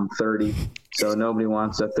man now. I'm 30. So nobody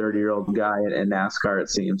wants a 30-year-old guy in NASCAR, it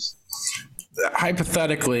seems.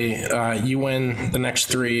 Hypothetically, you win the next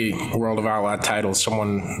 3 World of Outlaw titles.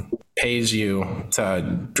 Someone pays you to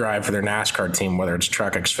drive for their NASCAR team, whether it's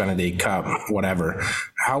Truck, Xfinity, Cup, whatever.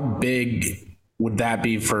 How big would that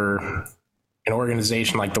be for an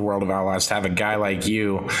organization like the World of Outlaws to have a guy like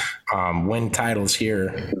you win titles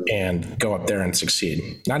here and go up there and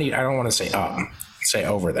succeed? I don't want to say up, say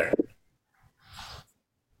over there.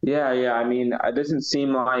 Yeah. I mean, it doesn't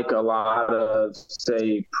seem like a lot of,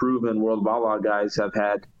 say, proven World of Outlaw guys have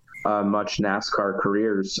had much NASCAR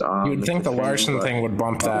careers. You'd think the Larson thing would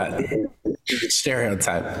bump that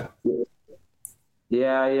stereotype.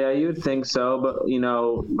 Yeah, you'd think so. But,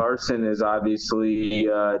 Larson is obviously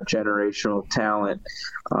generational talent.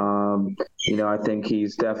 I think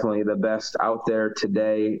he's definitely the best out there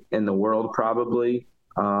today in the world, probably.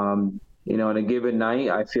 In a given night,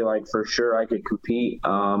 I feel like for sure I could compete,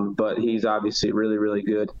 but he's obviously really, really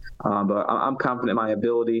good. But I'm confident in my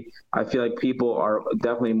ability. I feel like people are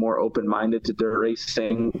definitely more open-minded to dirt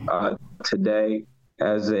racing today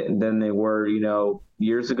than they were,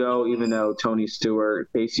 years ago, even though Tony Stewart,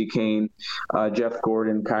 Casey Kane, Jeff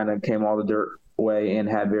Gordon kind of came all the dirt way and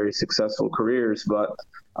had very successful careers. But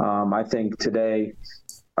I think today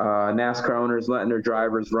NASCAR owners letting their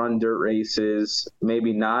drivers run dirt races,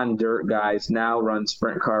 maybe non-dirt guys now run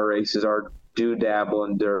sprint car races or do dabble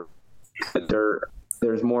in dirt.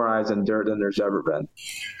 There's more eyes on dirt than there's ever been.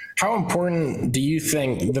 How important do you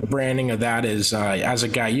think the branding of that is? As a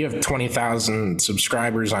guy, you have 20,000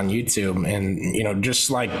 subscribers on YouTube, and just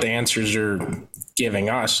like the answers you're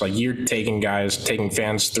giving us, like you're taking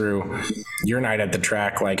fans through your night at the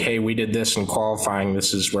track, like, hey, we did this in qualifying,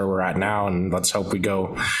 this is where we're at now, and let's hope we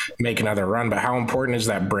go make another run. But how important is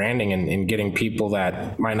that branding and getting people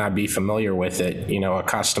that might not be familiar with it,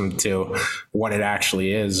 accustomed to what it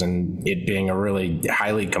actually is and it being a really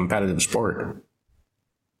highly competitive sport?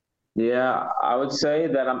 Yeah, I would say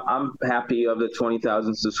that I'm happy of the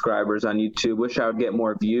 20,000 subscribers on YouTube. Wish I would get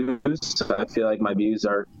more views. I feel like my views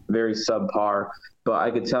are very subpar, but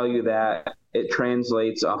I could tell you that it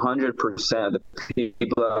translates 100% of the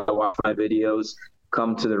people that watch my videos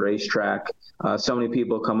come to the racetrack. So many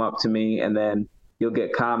people come up to me, and then you'll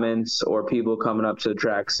get comments or people coming up to the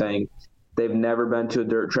track saying they've never been to a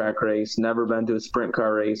dirt track race, never been to a sprint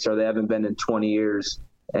car race, or they haven't been in 20 years.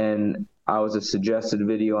 And I was a suggested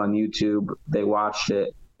video on YouTube. They watched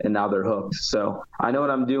it, and now they're hooked. So I know what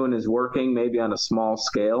I'm doing is working, maybe on a small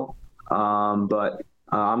scale, but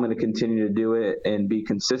I'm going to continue to do it and be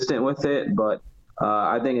consistent with it. But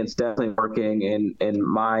I think it's definitely working, and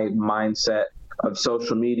my mindset of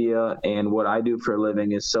social media and what I do for a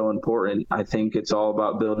living is so important. I think it's all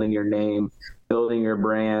about building your name, building your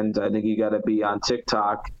brand. I think you got to be on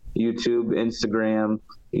TikTok, YouTube, Instagram,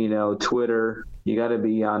 Twitter. You got to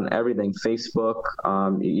be on everything, Facebook.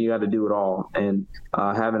 You got to do it all. And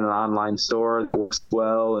having an online store that works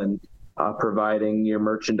well and providing your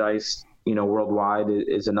merchandise, worldwide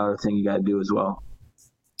is another thing you got to do as well.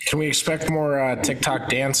 Can we expect more TikTok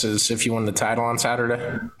dances if you win the title on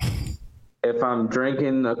Saturday? If I'm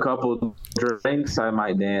drinking a couple drinks, I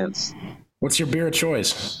might dance. What's your beer of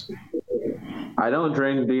choice? I don't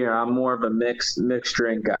drink beer. I'm more of a mixed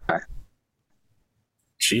drink guy.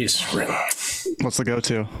 Jeez. What's the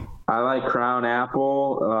go-to? I like Crown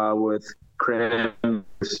Apple with cranberry,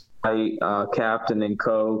 Captain and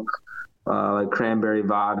Coke, like cranberry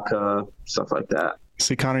vodka, stuff like that.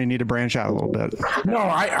 See, Connor, you need to branch out a little bit. No,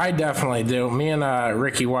 I definitely do. Me and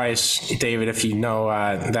Ricky Weiss, David, if you know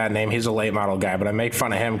that name, he's a late model guy, but I make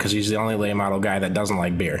fun of him because he's the only late model guy that doesn't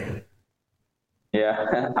like beer.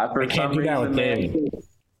 Yeah. I can't do that with David.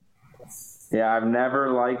 Yeah, I've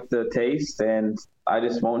never liked the taste, and I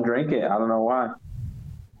just won't drink it. I don't know why.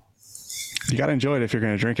 You got to enjoy it if you're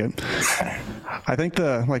going to drink it. I think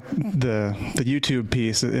the YouTube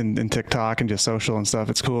piece in TikTok and just social and stuff,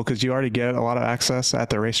 it's cool because you already get a lot of access at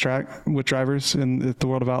the racetrack with drivers in the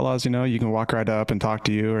World of Outlaws. You can walk right up and talk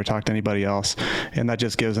to you or talk to anybody else, and that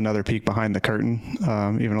just gives another peek behind the curtain,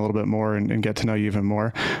 even a little bit more, and get to know you even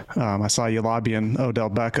more. I saw you lobbying Odell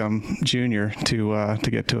Beckham Jr. to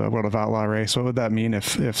get to a World of Outlaw race. What would that mean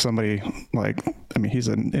if somebody he's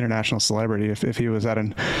an international celebrity. If he was at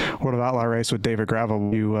a World of Outlaw race with David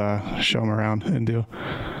Gravel, you show him around and do?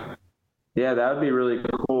 Yeah, that would be really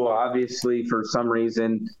cool. Obviously, for some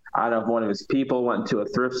reason, I don't know if one of his people went to a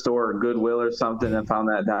thrift store or Goodwill or something and found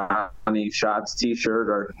that Donnie Schatz T-shirt,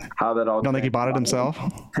 or how that all. Don't think he bought it himself?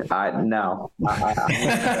 No.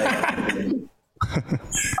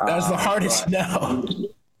 That's the hardest no.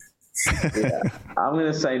 Yeah, I'm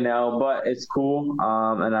gonna say no, but it's cool,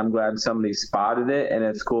 and I'm glad somebody spotted it, and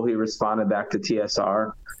it's cool he responded back to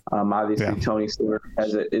TSR. Obviously, yeah. Tony Stewart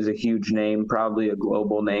is a huge name, probably a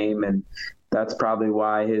global name, and that's probably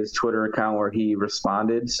why his Twitter account where he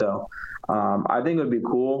responded. So I think it would be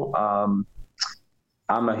cool. I'm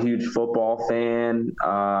a huge football fan.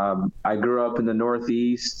 I grew up in the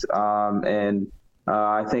Northeast, and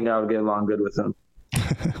I think I would get along good with him.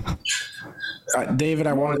 David,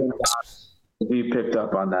 I wanted to. You picked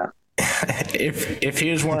up on that. If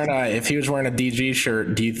he was wearing a DG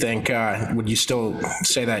shirt, do you think would you still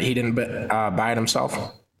say that he didn't buy it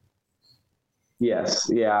himself? Yes.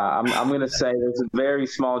 Yeah. I'm going to say there's a very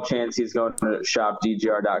small chance he's going to shop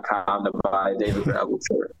DGR.com to buy David Gravel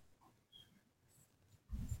shirt.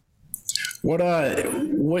 What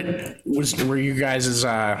were you guys'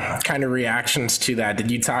 kind of reactions to that? Did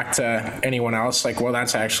you talk to anyone else? Like, well,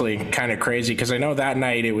 that's actually kind of crazy, because I know that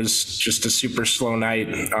night it was just a super slow night,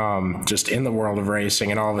 just in the world of racing,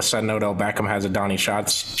 and all of a sudden Odell Beckham has a Donnie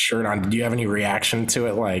Schatz shirt on. Did you have any reaction to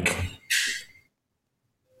it? Like,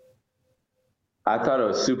 I thought it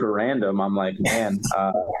was super random. I'm like, man,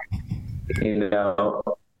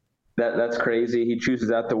 That's crazy. He chooses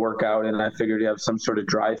that to work out, and I figured he'd have some sort of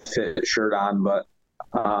dry fit shirt on, but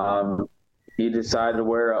he decided to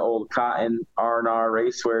wear an old cotton R&R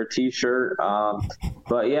racewear T-shirt.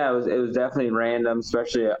 But yeah, it was definitely random,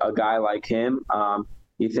 especially a guy like him.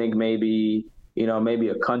 You think maybe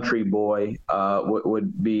a country boy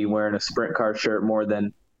would be wearing a sprint car shirt more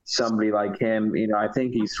than somebody like him. I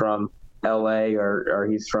think he's from LA or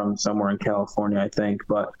he's from somewhere in California, I think,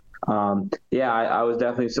 but. I was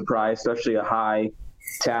definitely surprised, especially a high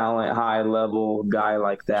talent, high level guy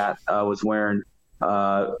like that was wearing,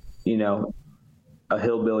 you know, a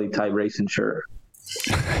hillbilly type racing shirt.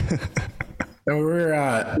 And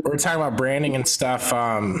we're talking about branding and stuff,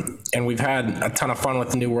 and we've had a ton of fun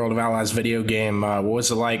with the new World of Outlaws video game. What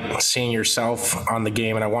was it like seeing yourself on the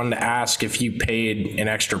game? And I wanted to ask if you paid an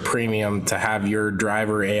extra premium to have your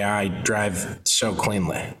driver AI drive so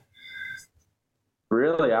cleanly.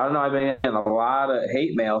 Really? I don't know. I've been getting a lot of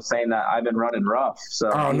hate mail saying that I've been running rough.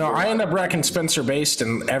 So oh, no, I end up wrecking Spencer Based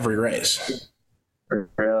in every race.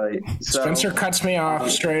 Really? So, Spencer cuts me off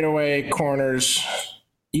straight away, corners.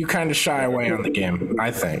 You kind of shy away on the game, I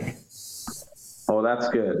think. Oh, that's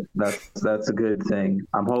good. That's a good thing.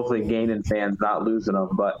 I'm hopefully gaining fans, not losing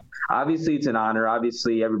them. But obviously, it's an honor.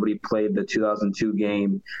 Obviously, everybody played the 2002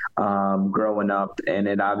 game growing up, and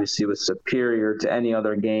it obviously was superior to any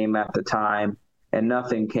other game at the time. And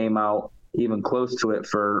nothing came out even close to it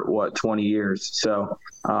for 20 years. So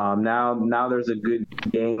now there's a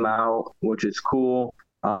good game out, which is cool.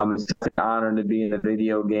 It's an honor to be in a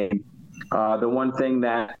video game. The one thing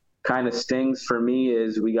that kind of stings for me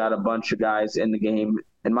is we got a bunch of guys in the game,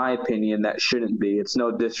 in my opinion, that shouldn't be. It's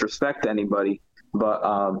no disrespect to anybody, but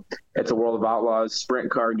it's a World of Outlaws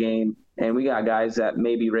sprint car game, and we got guys that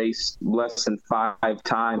maybe race less than 5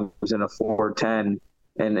 times in a 410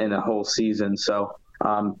 in a whole season. So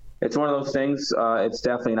it's one of those things. It's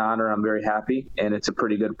definitely an honor. I'm very happy, and it's a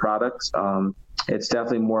pretty good product. It's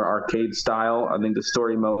definitely more arcade style. I think the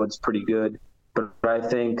story mode's pretty good. But I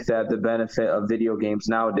think that the benefit of video games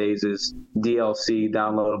nowadays is DLC,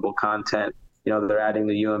 downloadable content. You know, they're adding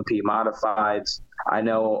the UMP modifieds. I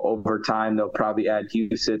know over time they'll probably add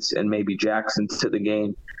Husitz and maybe Jackson to the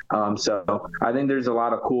game. So I think there's a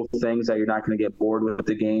lot of cool things that you're not going to get bored with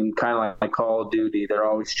the game. Kind of like Call of Duty, they're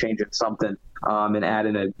always changing something and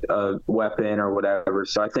adding a weapon or whatever.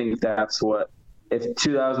 So I think that's what, if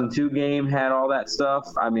 2002 game had all that stuff,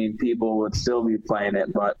 I mean, people would still be playing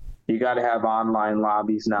it, but you got to have online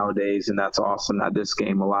lobbies nowadays, and that's awesome that this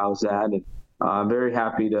game allows that. And I'm very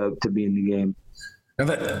happy to be in the game.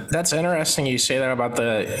 That's interesting you say that about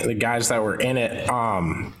the guys that were in it.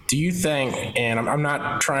 Do you think, and I'm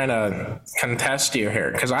not trying to contest you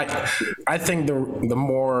here, because I think the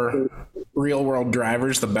more real world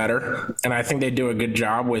drivers, the better. And I think they do a good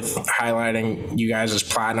job with highlighting you guys as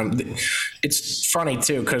platinum. It's funny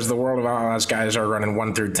too, because the World of Outlaws guys are running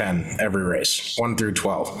 1 through 10 every race, 1 through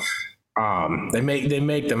 12. They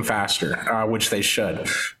make them faster, which they should.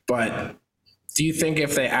 But do you think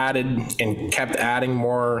if they added and kept adding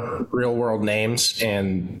more real world names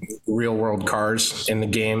and real world cars in the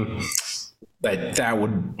game, that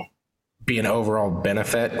would be an overall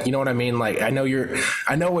benefit? You know what I mean? Like, I know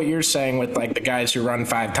what you're saying with like the guys who run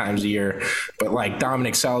 5 times a year, but like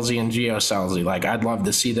Dominic Scelzi and Gio Scelzi, like I'd love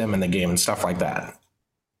to see them in the game and stuff like that.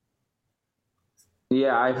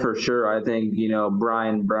 Yeah, for sure. I think, you know,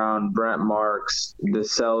 Brian Brown, Brent Marks, the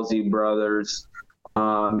Scelzi brothers,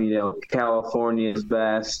 you know, California's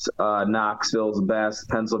best, Knoxville's best,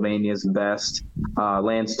 Pennsylvania's best,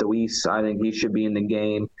 Lance DeWeese, I think he should be in the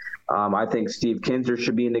game. I think Steve Kinser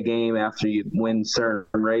should be in the game after you win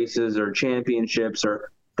certain races or championships or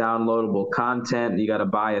downloadable content. You got to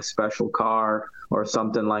buy a special car or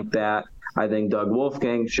something like that. I think Doug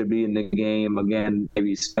Wolfgang should be in the game. Again,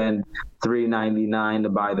 maybe spend $3.99 to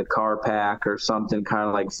buy the car pack or something, kind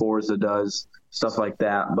of like Forza does, stuff like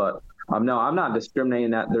that. But no, I'm not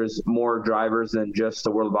discriminating that there's more drivers than just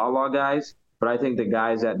the World of Outlaw guys, but I think the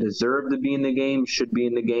guys that deserve to be in the game should be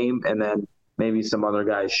in the game, and then maybe some other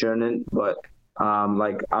guys shouldn't. But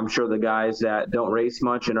like, I'm sure the guys that don't race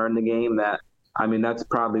much and are in the game, that's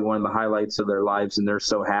probably one of the highlights of their lives, and they're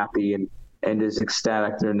so happy and just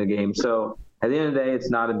ecstatic they're in the game. So at the end of the day, it's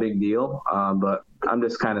not a big deal, but I'm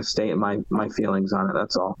just kind of stating my feelings on it.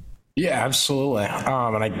 That's all. Yeah, absolutely.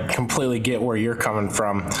 And I completely get where you're coming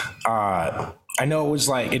from. I know it was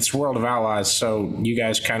like, it's World of Outlaws, so you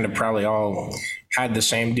guys kind of probably all had the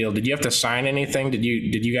same deal. Did you have to sign anything? Did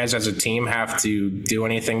you guys as a team have to do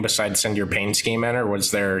anything besides send your paint scheme in, or was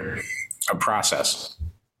there a process?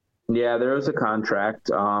 Yeah, there was a contract.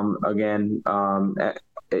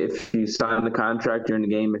 If you signed the contract, you're in the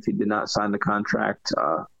game. If you did not sign the contract,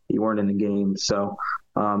 you weren't in the game. So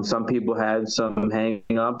some people had some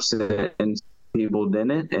hang-ups and people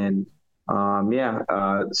didn't. And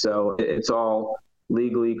so it's all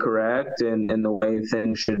legally correct and the way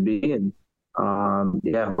things should be. And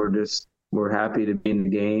we're happy to be in the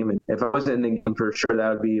game. And if I wasn't in the game, for sure, that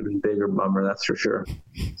would be even bigger bummer. That's for sure.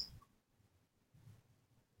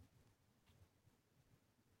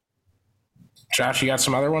 Josh, you got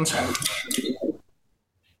some other ones?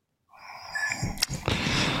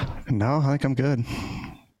 No, I think I'm good.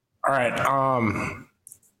 All right.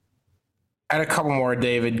 I had a couple more,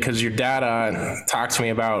 David, because your dad talked to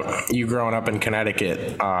me about you growing up in Connecticut,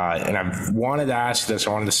 and I wanted to ask this.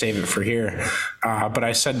 I wanted to save it for here, but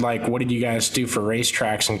I said, like, what did you guys do for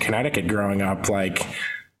racetracks in Connecticut growing up? Like,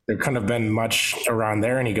 there couldn't have been much around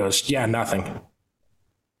there. And he goes, yeah, nothing.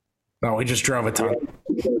 No, we just drove a ton.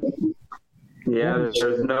 Yeah,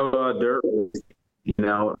 there's no dirt. You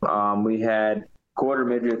know, we had quarter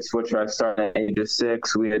midgets, which I started at age of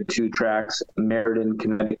 6. We had 2 tracks, Meriden,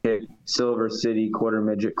 Connecticut, Silver City Quarter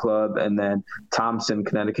Midget Club, and then Thompson,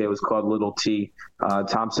 Connecticut was called Little T.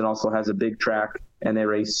 Thompson also has a big track, and they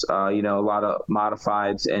race, a lot of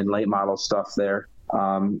modifieds and late model stuff there,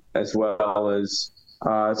 as well as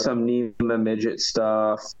some NEMA midget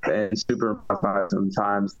stuff and super modified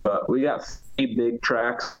sometimes. But we got 3 big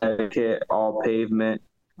tracks, Connecticut, all pavement.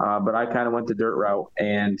 But I kind of went the dirt route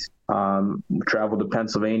and traveled to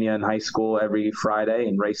Pennsylvania in high school every Friday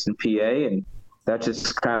and raced in PA, and that's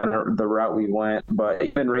just kind of the route we went. But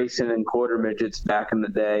even racing in quarter midgets back in the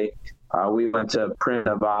day, we went to Print,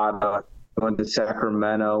 Nevada, we went to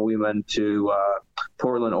Sacramento, we went to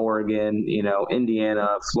Portland, Oregon,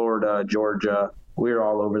 Indiana, Florida, Georgia. We were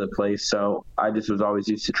all over the place. So I just was always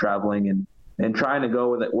used to traveling and trying to go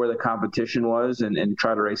with it where the competition was and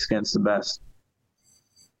try to race against the best.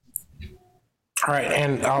 All right,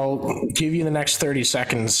 and I'll give you the next 30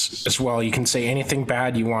 seconds as well. You can say anything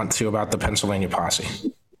bad you want to about the Pennsylvania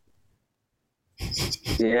Posse.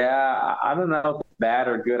 Yeah, I don't know if it's bad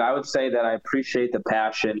or good. I would say that I appreciate the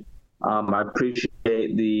passion. I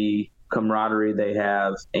appreciate the camaraderie they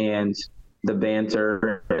have and the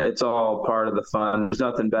banter. It's all part of the fun. There's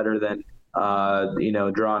nothing better than,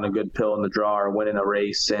 drawing a good pill in the draw or winning a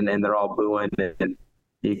race, and they're all booing, and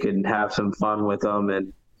you can have some fun with them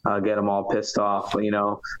and get them all pissed off. A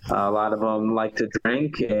lot of them like to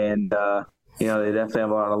drink, and they definitely have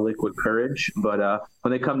a lot of liquid courage. But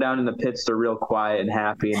when they come down in the pits, they're real quiet and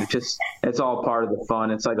happy, and it's all part of the fun.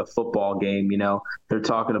 It's like a football game. They're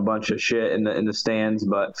talking a bunch of shit in the stands,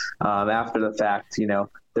 but after the fact,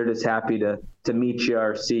 they're just happy to meet you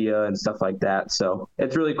or see you and stuff like that. So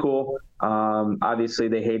it's really cool. Obviously,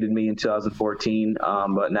 they hated me in 2014,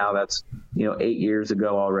 but now that's 8 years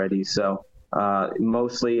ago already. So.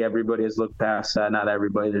 Mostly everybody has looked past that. Not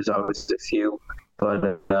everybody. There's always a few,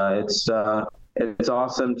 but it's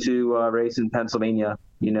awesome to race in Pennsylvania.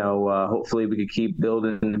 Hopefully we could keep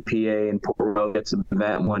building in PA and Port Royal gets an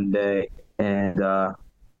event one day, and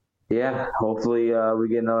hopefully we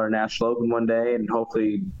get another national open one day, and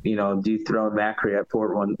hopefully dethrone Macri at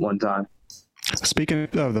Port one time. Speaking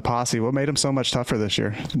of the Posse, what made them so much tougher this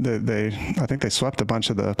year? I think they swept a bunch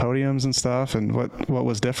of the podiums and stuff. And what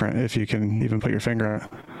was different, if you can even put your finger on it?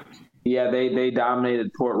 Yeah, they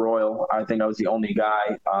dominated Port Royal. I think I was the only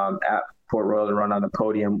guy at Port Royal to run on the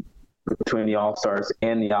podium between the All-Stars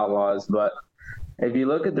and the Outlaws. But if you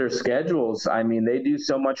look at their schedules, I mean, they do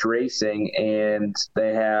so much racing, and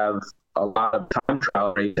they have a lot of time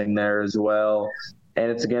trial racing there as well. And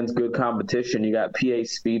it's against good competition. You got PA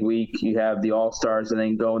Speed Week, you have the All-Stars, and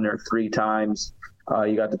then going there 3 times.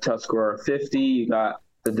 You got the Tuscarora 50, you got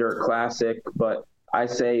the Dirt Classic. But I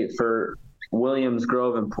say for Williams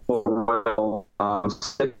Grove and Port Royal,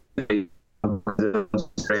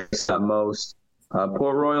 most.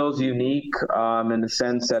 Port Royal's unique in the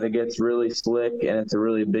sense that it gets really slick and it's a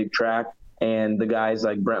really big track. And the guys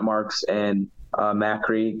like Brent Marks and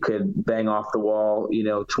Macri could bang off the wall,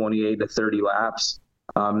 28 to 30 laps.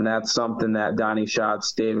 And that's something that Donnie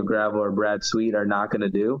Schatz, David Gravel, or Brad Sweet are not going to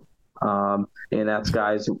do. And that's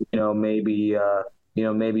guys, maybe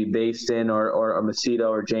Baston or Macedo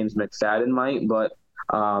or James McFadden might, but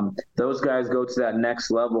those guys go to that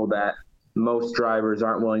next level that most drivers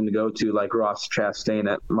aren't willing to go to, like Ross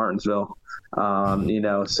Chastain at Martinsville.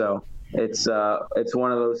 So it's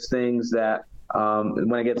one of those things that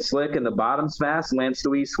when it gets slick and the bottom's fast, Lance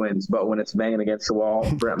Dewease wins. But when it's banging against the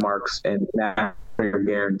wall, Brent Marks and Matt are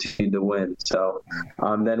guaranteed to win. So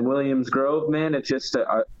then Williams Grove, man, it's just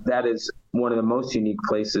that is one of the most unique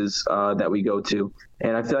places that we go to.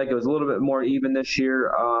 And I feel like it was a little bit more even this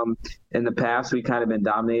year. In the past, we kind of been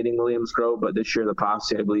dominating Williams Grove, but this year the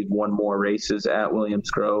Posse, I believe, won more races at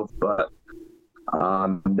Williams Grove. But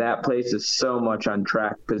that place is so much on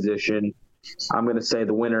track position. I'm going to say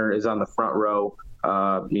the winner is on the front row,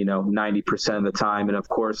 90% of the time. And, of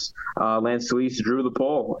course, Lance Dewease drew the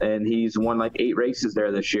pole, and he's won like 8 races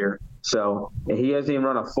there this year. So he hasn't even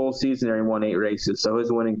run a full season there and won 8 races. So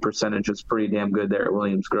his winning percentage was pretty damn good there at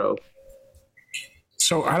Williams Grove.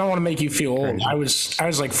 So I don't want to make you feel old. I was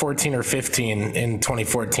like 14 or 15 in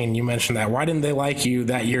 2014. You mentioned that. Why didn't they like you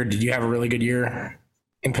that year? Did you have a really good year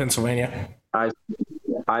in Pennsylvania? I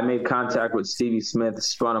I made contact with Stevie Smith,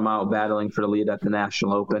 spun him out battling for the lead at the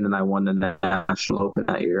National Open, and I won the National Open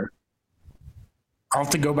that year. I'll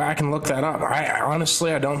have to go back and look that up. I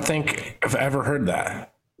honestly don't think I've ever heard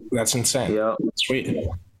that. That's insane. Yep. Sweet.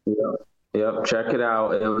 Yep. Check it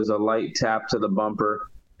out. It was a light tap to the bumper,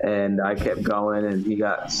 and I kept going, and he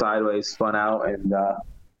got sideways, spun out, and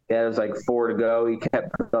it was like 4 to go. He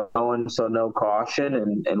kept going, so no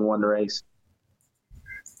caution, and won the race.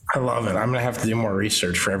 I love it. I'm going to have to do more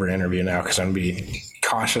research for every interview now because I'm going to be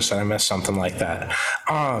cautious that I miss something like that.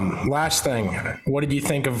 Last thing, what did you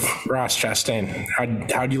think of Ross Chastain?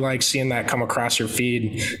 How do you like seeing that come across your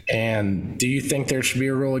feed? And do you think there should be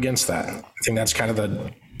a rule against that? I think that's kind of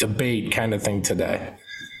the debate kind of thing today.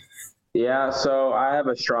 Yeah, so I have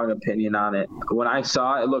a strong opinion on it. When I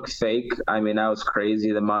saw it, it looked fake. I mean, that was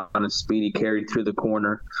crazy, the amount of speed he carried through the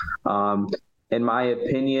corner. In my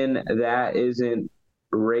opinion, that isn't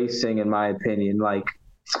racing, in my opinion. Like,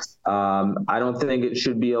 I don't think it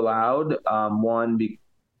should be allowed. One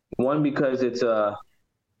because it's a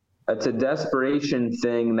desperation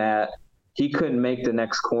thing that he couldn't make the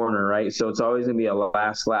next corner, right? So it's always going to be a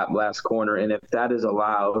last lap, last corner. And if that is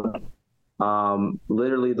allowed,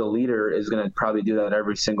 literally the leader is going to probably do that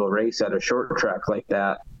every single race at a short track like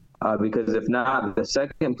that. Because if not, the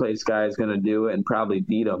second place guy is going to do it and probably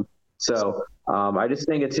beat him. So I just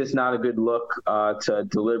think it's just not a good look to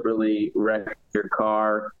deliberately wreck your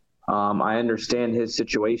car. I understand his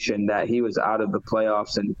situation that he was out of the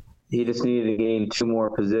playoffs and he just needed to gain 2 more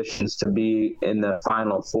positions to be in the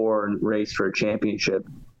final 4 and race for a championship.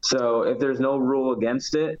 So if there's no rule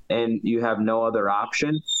against it and you have no other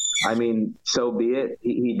option, I mean, so be it.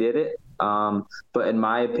 He did it. But in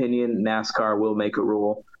my opinion, NASCAR will make a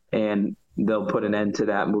rule and they'll put an end to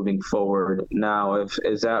that moving forward. Now,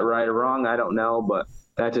 is that right or wrong? I don't know, but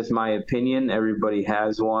that's just my opinion. Everybody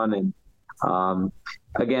has one. And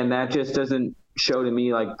again, that just doesn't show to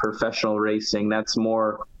me like professional racing. That's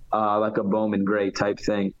more like a Bowman Gray type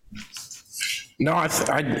thing. No,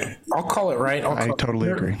 I'll call it right. I totally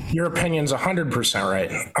agree. Your opinion's 100%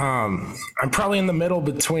 right. I'm probably in the middle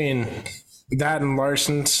between that and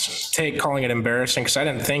Larson's take, calling it embarrassing, because I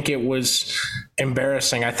didn't think it was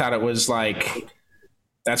embarrassing. I thought it was like,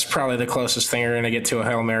 that's probably the closest thing you're going to get to a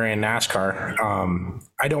Hail Mary in NASCAR.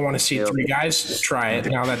 I don't want to see 3 guys try it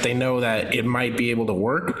now that they know that it might be able to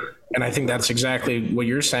work. And I think that's exactly what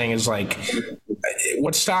you're saying is like,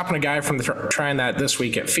 what's stopping a guy from trying that this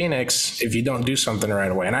week at Phoenix if you don't do something right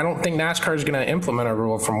away? And I don't think NASCAR is going to implement a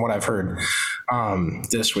rule from what I've heard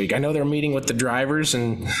this week. I know they're meeting with the drivers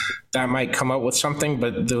and that might come up with something,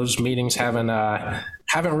 but those meetings haven't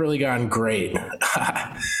really gone great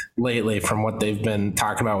lately from what they've been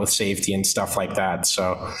talking about with safety and stuff like that.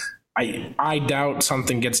 So I doubt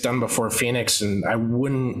something gets done before Phoenix, and I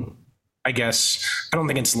don't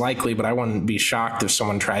think it's likely, but I wouldn't be shocked if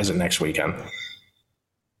someone tries it next weekend.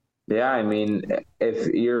 Yeah, I mean, if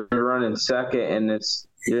you're running second and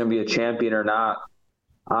you're going to be a champion or not,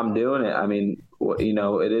 I'm doing it. I mean,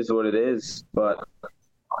 it is what it is. But,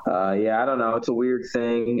 I don't know. It's a weird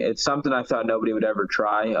thing. It's something I thought nobody would ever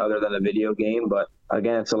try other than a video game. But,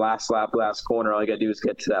 again, it's a last lap, last corner. All you got to do is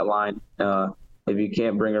get to that line. If you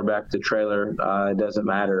can't bring her back to trailer, it doesn't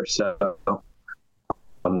matter. So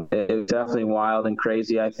it was definitely wild and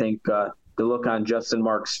crazy. I think the look on Justin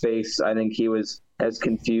Marks' face, I think he was as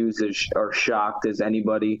confused or shocked as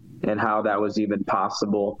anybody and how that was even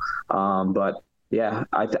possible. But yeah,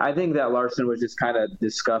 I think that Larson was just kind of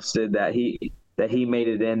disgusted that he made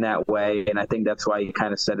it in that way. And I think that's why he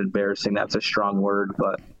kind of said embarrassing. That's a strong word,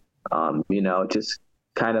 but just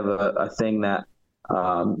kind of a thing that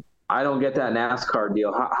I don't get that NASCAR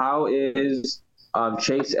deal. How is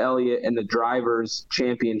Chase Elliott in the drivers'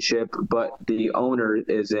 championship, but the owner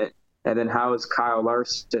isn't? And then how is Kyle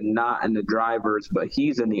Larson not in the drivers, but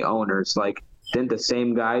he's in the owners? Like, didn't the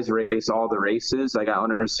same guys race all the races? Like, I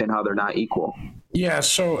don't understand how they're not equal. Yeah,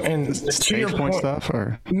 so, and to your point stuff,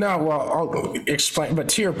 or? No, well, I'll explain. But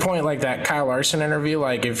to your point, like that Kyle Larson interview,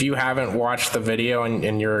 like if you haven't watched the video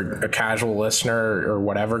and you're a casual listener or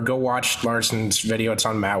whatever, go watch Larson's video. It's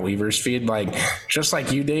on Matt Weaver's feed. Like, just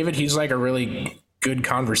like you, David, he's like a really good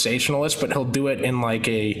conversationalist, but he'll do it in like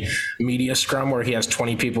a media scrum where he has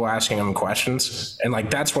 20 people asking him questions. And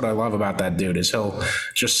like, that's what I love about that dude is he'll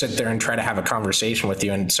just sit there and try to have a conversation with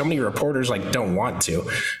you. And so many reporters like don't want to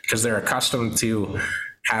because they're accustomed to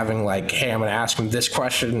having like, hey, I'm going to ask him this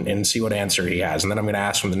question and see what answer he has. And then I'm going to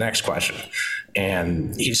ask him the next question.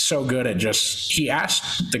 And he's so good at he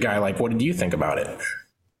asked the guy, like, what did you think about it?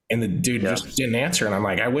 And the dude just didn't answer. And I'm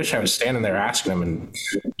like, I wish I was standing there asking him and,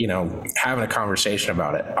 having a conversation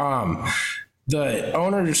about it. the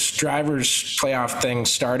owners drivers playoff thing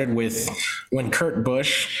started with when Kurt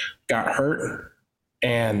Busch got hurt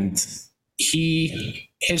and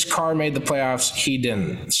his car made the playoffs. He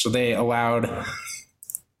didn't. So they allowed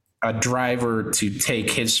a driver to take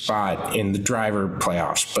his spot in the driver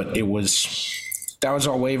playoffs, but that was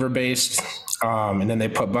all waiver based. And then they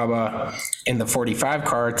put Bubba in the 45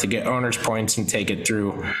 car to get owners points and take it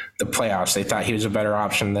through the playoffs. They thought he was a better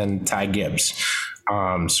option than Ty Gibbs.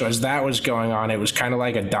 So as that was going on, it was kind of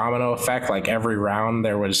like a domino effect. Like every round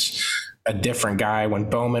there was a different guy. When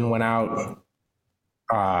Bowman went out,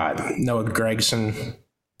 Noah Gragson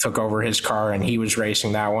took over his car and he was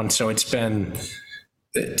racing that one. So it's been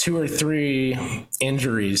 2 or 3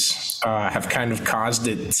 injuries have kind of caused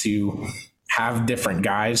it to have different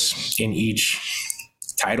guys in each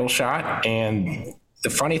title shot. And the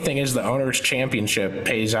funny thing is the owner's championship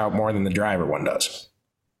pays out more than the driver one does.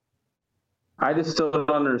 I just still don't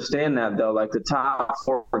understand that, though. Like the top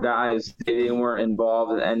 4 guys, they weren't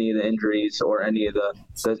involved in any of the injuries or any of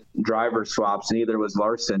the driver swaps. Neither was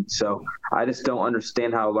Larson. So I just don't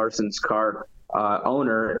understand how Larson's car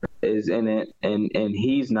owner is in it and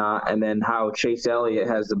he's not. And then how Chase Elliott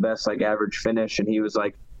has the best like average finish and he was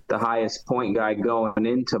like the highest point guy going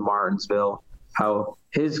into Martinsville. How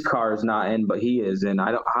his car is not in, but he is in.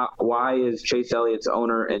 Why is Chase Elliott's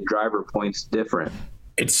owner and driver points different?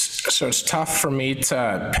 It's tough for me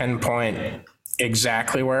to pinpoint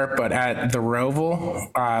exactly where, but at the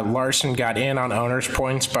Roval, Larson got in on owner's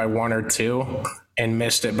points by 1 or 2 and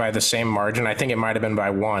missed it by the same margin. I think it might have been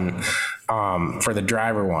by 1 for the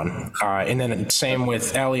driver one. And then same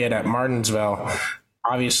with Elliott at Martinsville.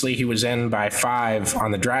 Obviously, he was in by 5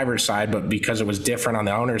 on the driver's side, but because it was different on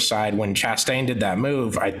the owner's side, when Chastain did that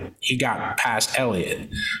move, he got past Elliott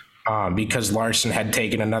because Larson had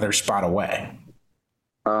taken another spot away.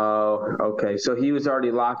 Oh, okay. So he was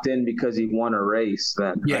already locked in because he won a race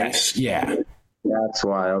then. Right? Yes. Yeah. That's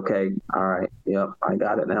why. Okay. All right. Yep. I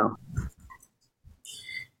got it now.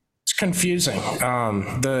 It's confusing.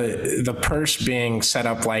 The purse being set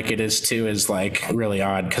up like it is too is like really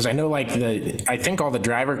odd because I know I think all the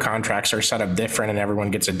driver contracts are set up different and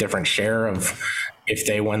everyone gets a different share of if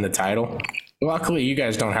they win the title. Luckily, you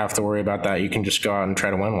guys don't have to worry about that. You can just go out and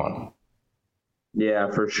try to win one.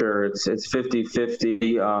 Yeah, for sure. It's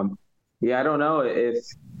 50-50. Yeah, I don't know if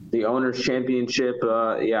the owner's championship.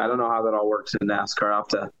 I don't know how that all works in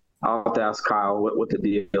NASCAR. I'll have to ask Kyle what the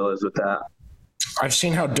deal is with that. I've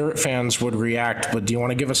seen how dirt fans would react, but do you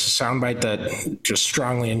want to give us a soundbite that just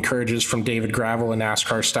strongly encourages from David Gravel a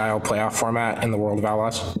NASCAR style playoff format in the World of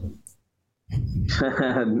Outlaws?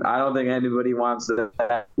 I don't think anybody wants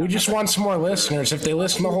that. We just want some more listeners. If they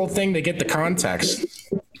listen to the whole thing, they get the context.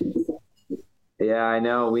 Yeah, I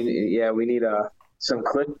know. We need some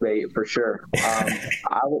clickbait for sure.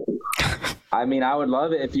 I would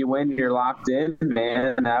love it if you win, you're locked in,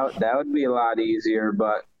 man. That would be a lot easier.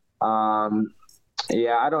 But I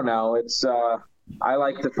don't know. It's I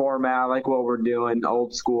like the format. I like what we're doing,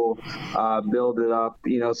 old school. Build it up.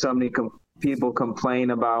 So many people complain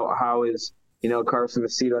about how is Carson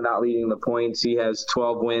Macedo not leading the points. He has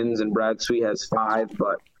 12 wins and Brad Sweet has 5,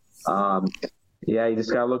 but. You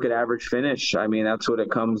just got to look at average finish. I mean, that's what it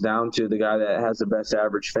comes down to, the guy that has the best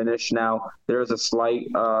average finish. Now, there's a slight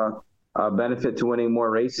benefit to winning more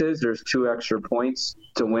races. There's 2 extra points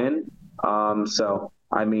to win. So,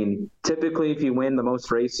 I mean, typically if you win the most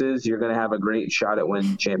races, you're going to have a great shot at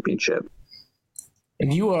winning the championship.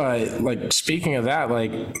 And you, speaking of that,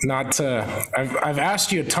 I've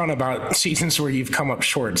asked you a ton about seasons where you've come up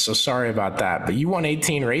short, so sorry about that. But you won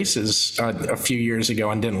 18 races a few years ago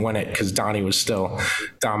and didn't win it because Donnie was still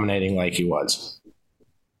dominating like he was.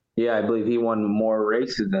 Yeah, I believe he won more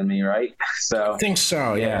races than me, right? So I think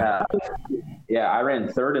so, yeah. Yeah, I ran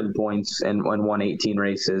 3rd in points and won 18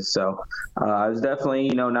 races. So I was definitely,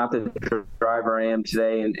 not the driver I am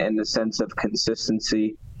today in the sense of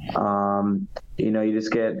consistency. You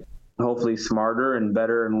just get hopefully smarter and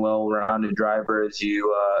better and well-rounded driver as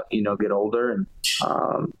you get older. And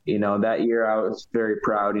that year I was very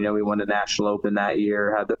proud. We won the National Open that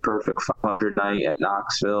year, had the perfect 500 night at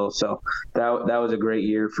Knoxville. So that was a great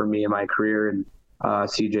year for me in my career and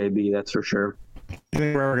CJB, that's for sure. You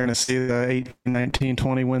think we're ever going to see the 18, 19,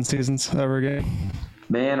 20 win seasons ever again?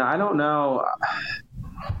 Man, I don't know.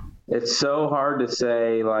 It's so hard to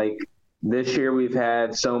say. This year we've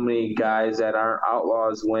had so many guys that aren't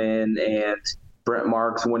Outlaws win, and Brent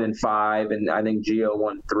Marks winning 5, and I think Gio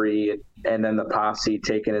won 3, and then the Posse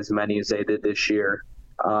taking as many as they did this year.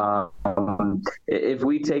 If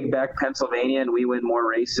we take back Pennsylvania and we win more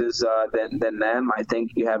races than them, I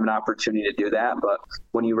think you have an opportunity to do that. But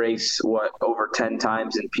when you race over 10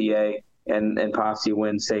 times in PA and Posse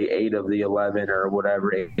wins, say, 8 of the 11 or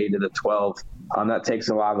whatever, 8 of the 12, that takes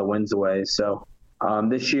a lot of the wins away. So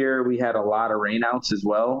this year we had a lot of rainouts as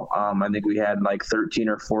well. I think we had like 13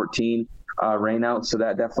 or 14 rainouts, so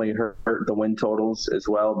that definitely hurt the win totals as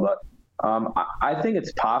well. But I think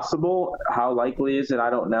it's possible. How likely is it? I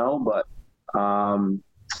don't know, but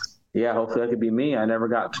yeah, hopefully that could be me. I never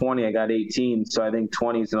got 20. I got 18. So I think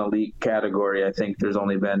 20 is an elite category. I think there's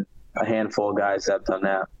only been a handful of guys that have done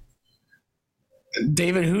that.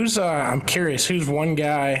 David, I'm curious, who's one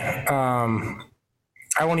guy,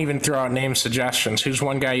 I won't even throw out name suggestions. Who's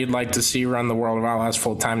one guy you'd like to see run the World of Outlaws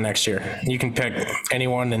full time next year? You can pick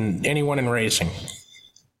anyone in racing.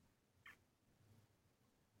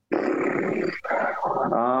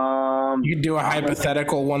 You could do a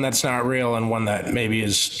hypothetical one that's not real and one that maybe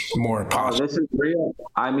is more possible. This is real.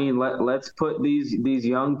 I mean, let's put these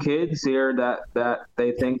young kids here that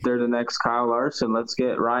they think they're the next Kyle Larson. Let's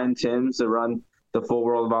get Ryan Timms to run the full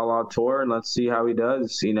World of Outlaw Tour, and let's see how he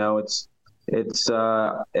does. You know, it's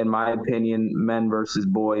in my opinion, men versus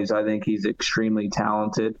boys. I think he's extremely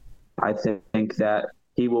talented. I think that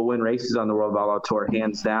he will win races on the World of Outlaw Tour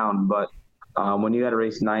hands down, but when you got to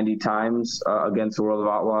race 90 times against the World of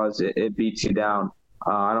Outlaws, it beats you down.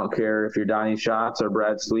 I don't care if you're Donnie Schatz or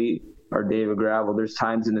Brad Sweet or David Gravel. There's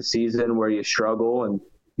times in the season where you struggle and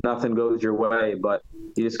nothing goes your way, but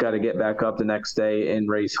you just got to get back up the next day and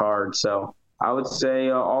race hard. So I would say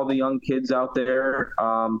all the young kids out there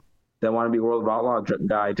that want to be World of Outlaw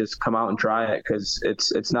guy, just come out and try it, because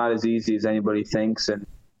it's not as easy as anybody thinks. And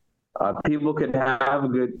people could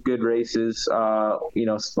have good races,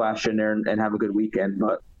 splash in there and have a good weekend,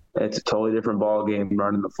 but it's a totally different ball game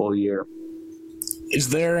running the full year. Is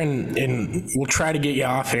there, and we'll try to get you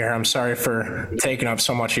off here, I'm sorry for taking up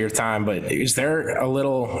so much of your time, but is there a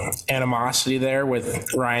little animosity there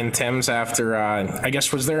with Ryan Timms after, I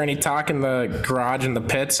guess, was there any talk in the garage in the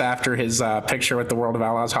pits after his picture with the World of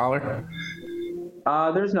Outlaws hauler?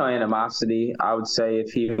 There's no animosity. I would say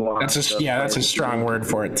if he wants that's a strong word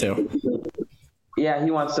for it too. Yeah,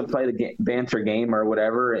 he wants to play the banter game or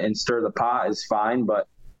whatever and stir the pot is fine, but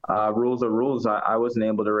rules are rules. I wasn't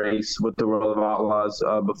able to race with the World of Outlaws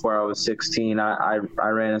before I was 16. I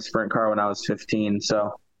ran a sprint car when I was 15,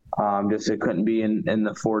 so it couldn't be in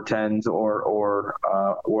the 410s or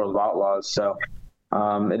World of Outlaws. So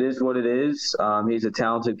it is what it is. He's a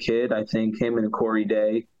talented kid. I think him and Corey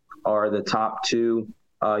Day are the top 2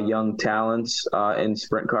 young talents in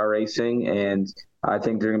sprint car racing, and I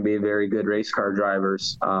think they're going to be very good race car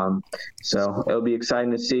drivers. So it'll be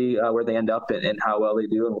exciting to see where they end up and how well they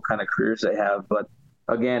do and what kind of careers they have. But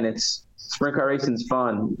again, it's sprint car racing's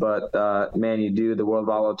fun, but man, you do the World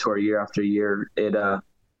of Outlaw Tour year after year. It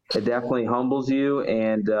definitely humbles you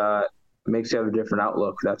and makes you have a different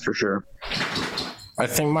outlook. That's for sure. I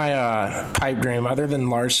think my pipe dream, other than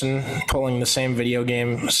Larson pulling the same video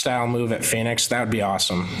game style move at Phoenix, that would be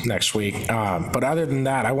awesome next week. But other than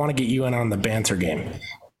that, I want to get you in on the banter game.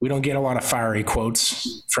 We don't get a lot of fiery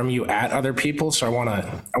quotes from you at other people, so I want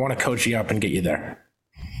to coach you up and get you there.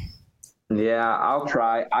 Yeah, I'll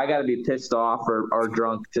try. I got to be pissed off or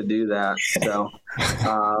drunk to do that. So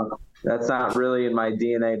that's not really in my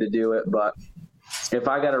DNA to do it, but if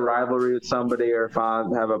I got a rivalry with somebody or if I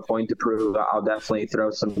have a point to prove, I'll definitely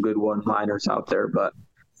throw some good one-liners out there. But,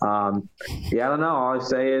 I don't know. All I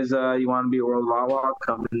say is you want to be a World of Outlaw,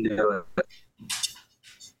 come and do it.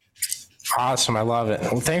 Awesome. I love it.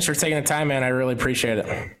 Well, thanks for taking the time, man. I really appreciate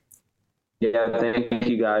it. Yeah, thank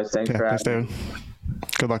you, guys. Thanks for having me.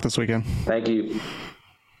 Good luck this weekend. Thank you.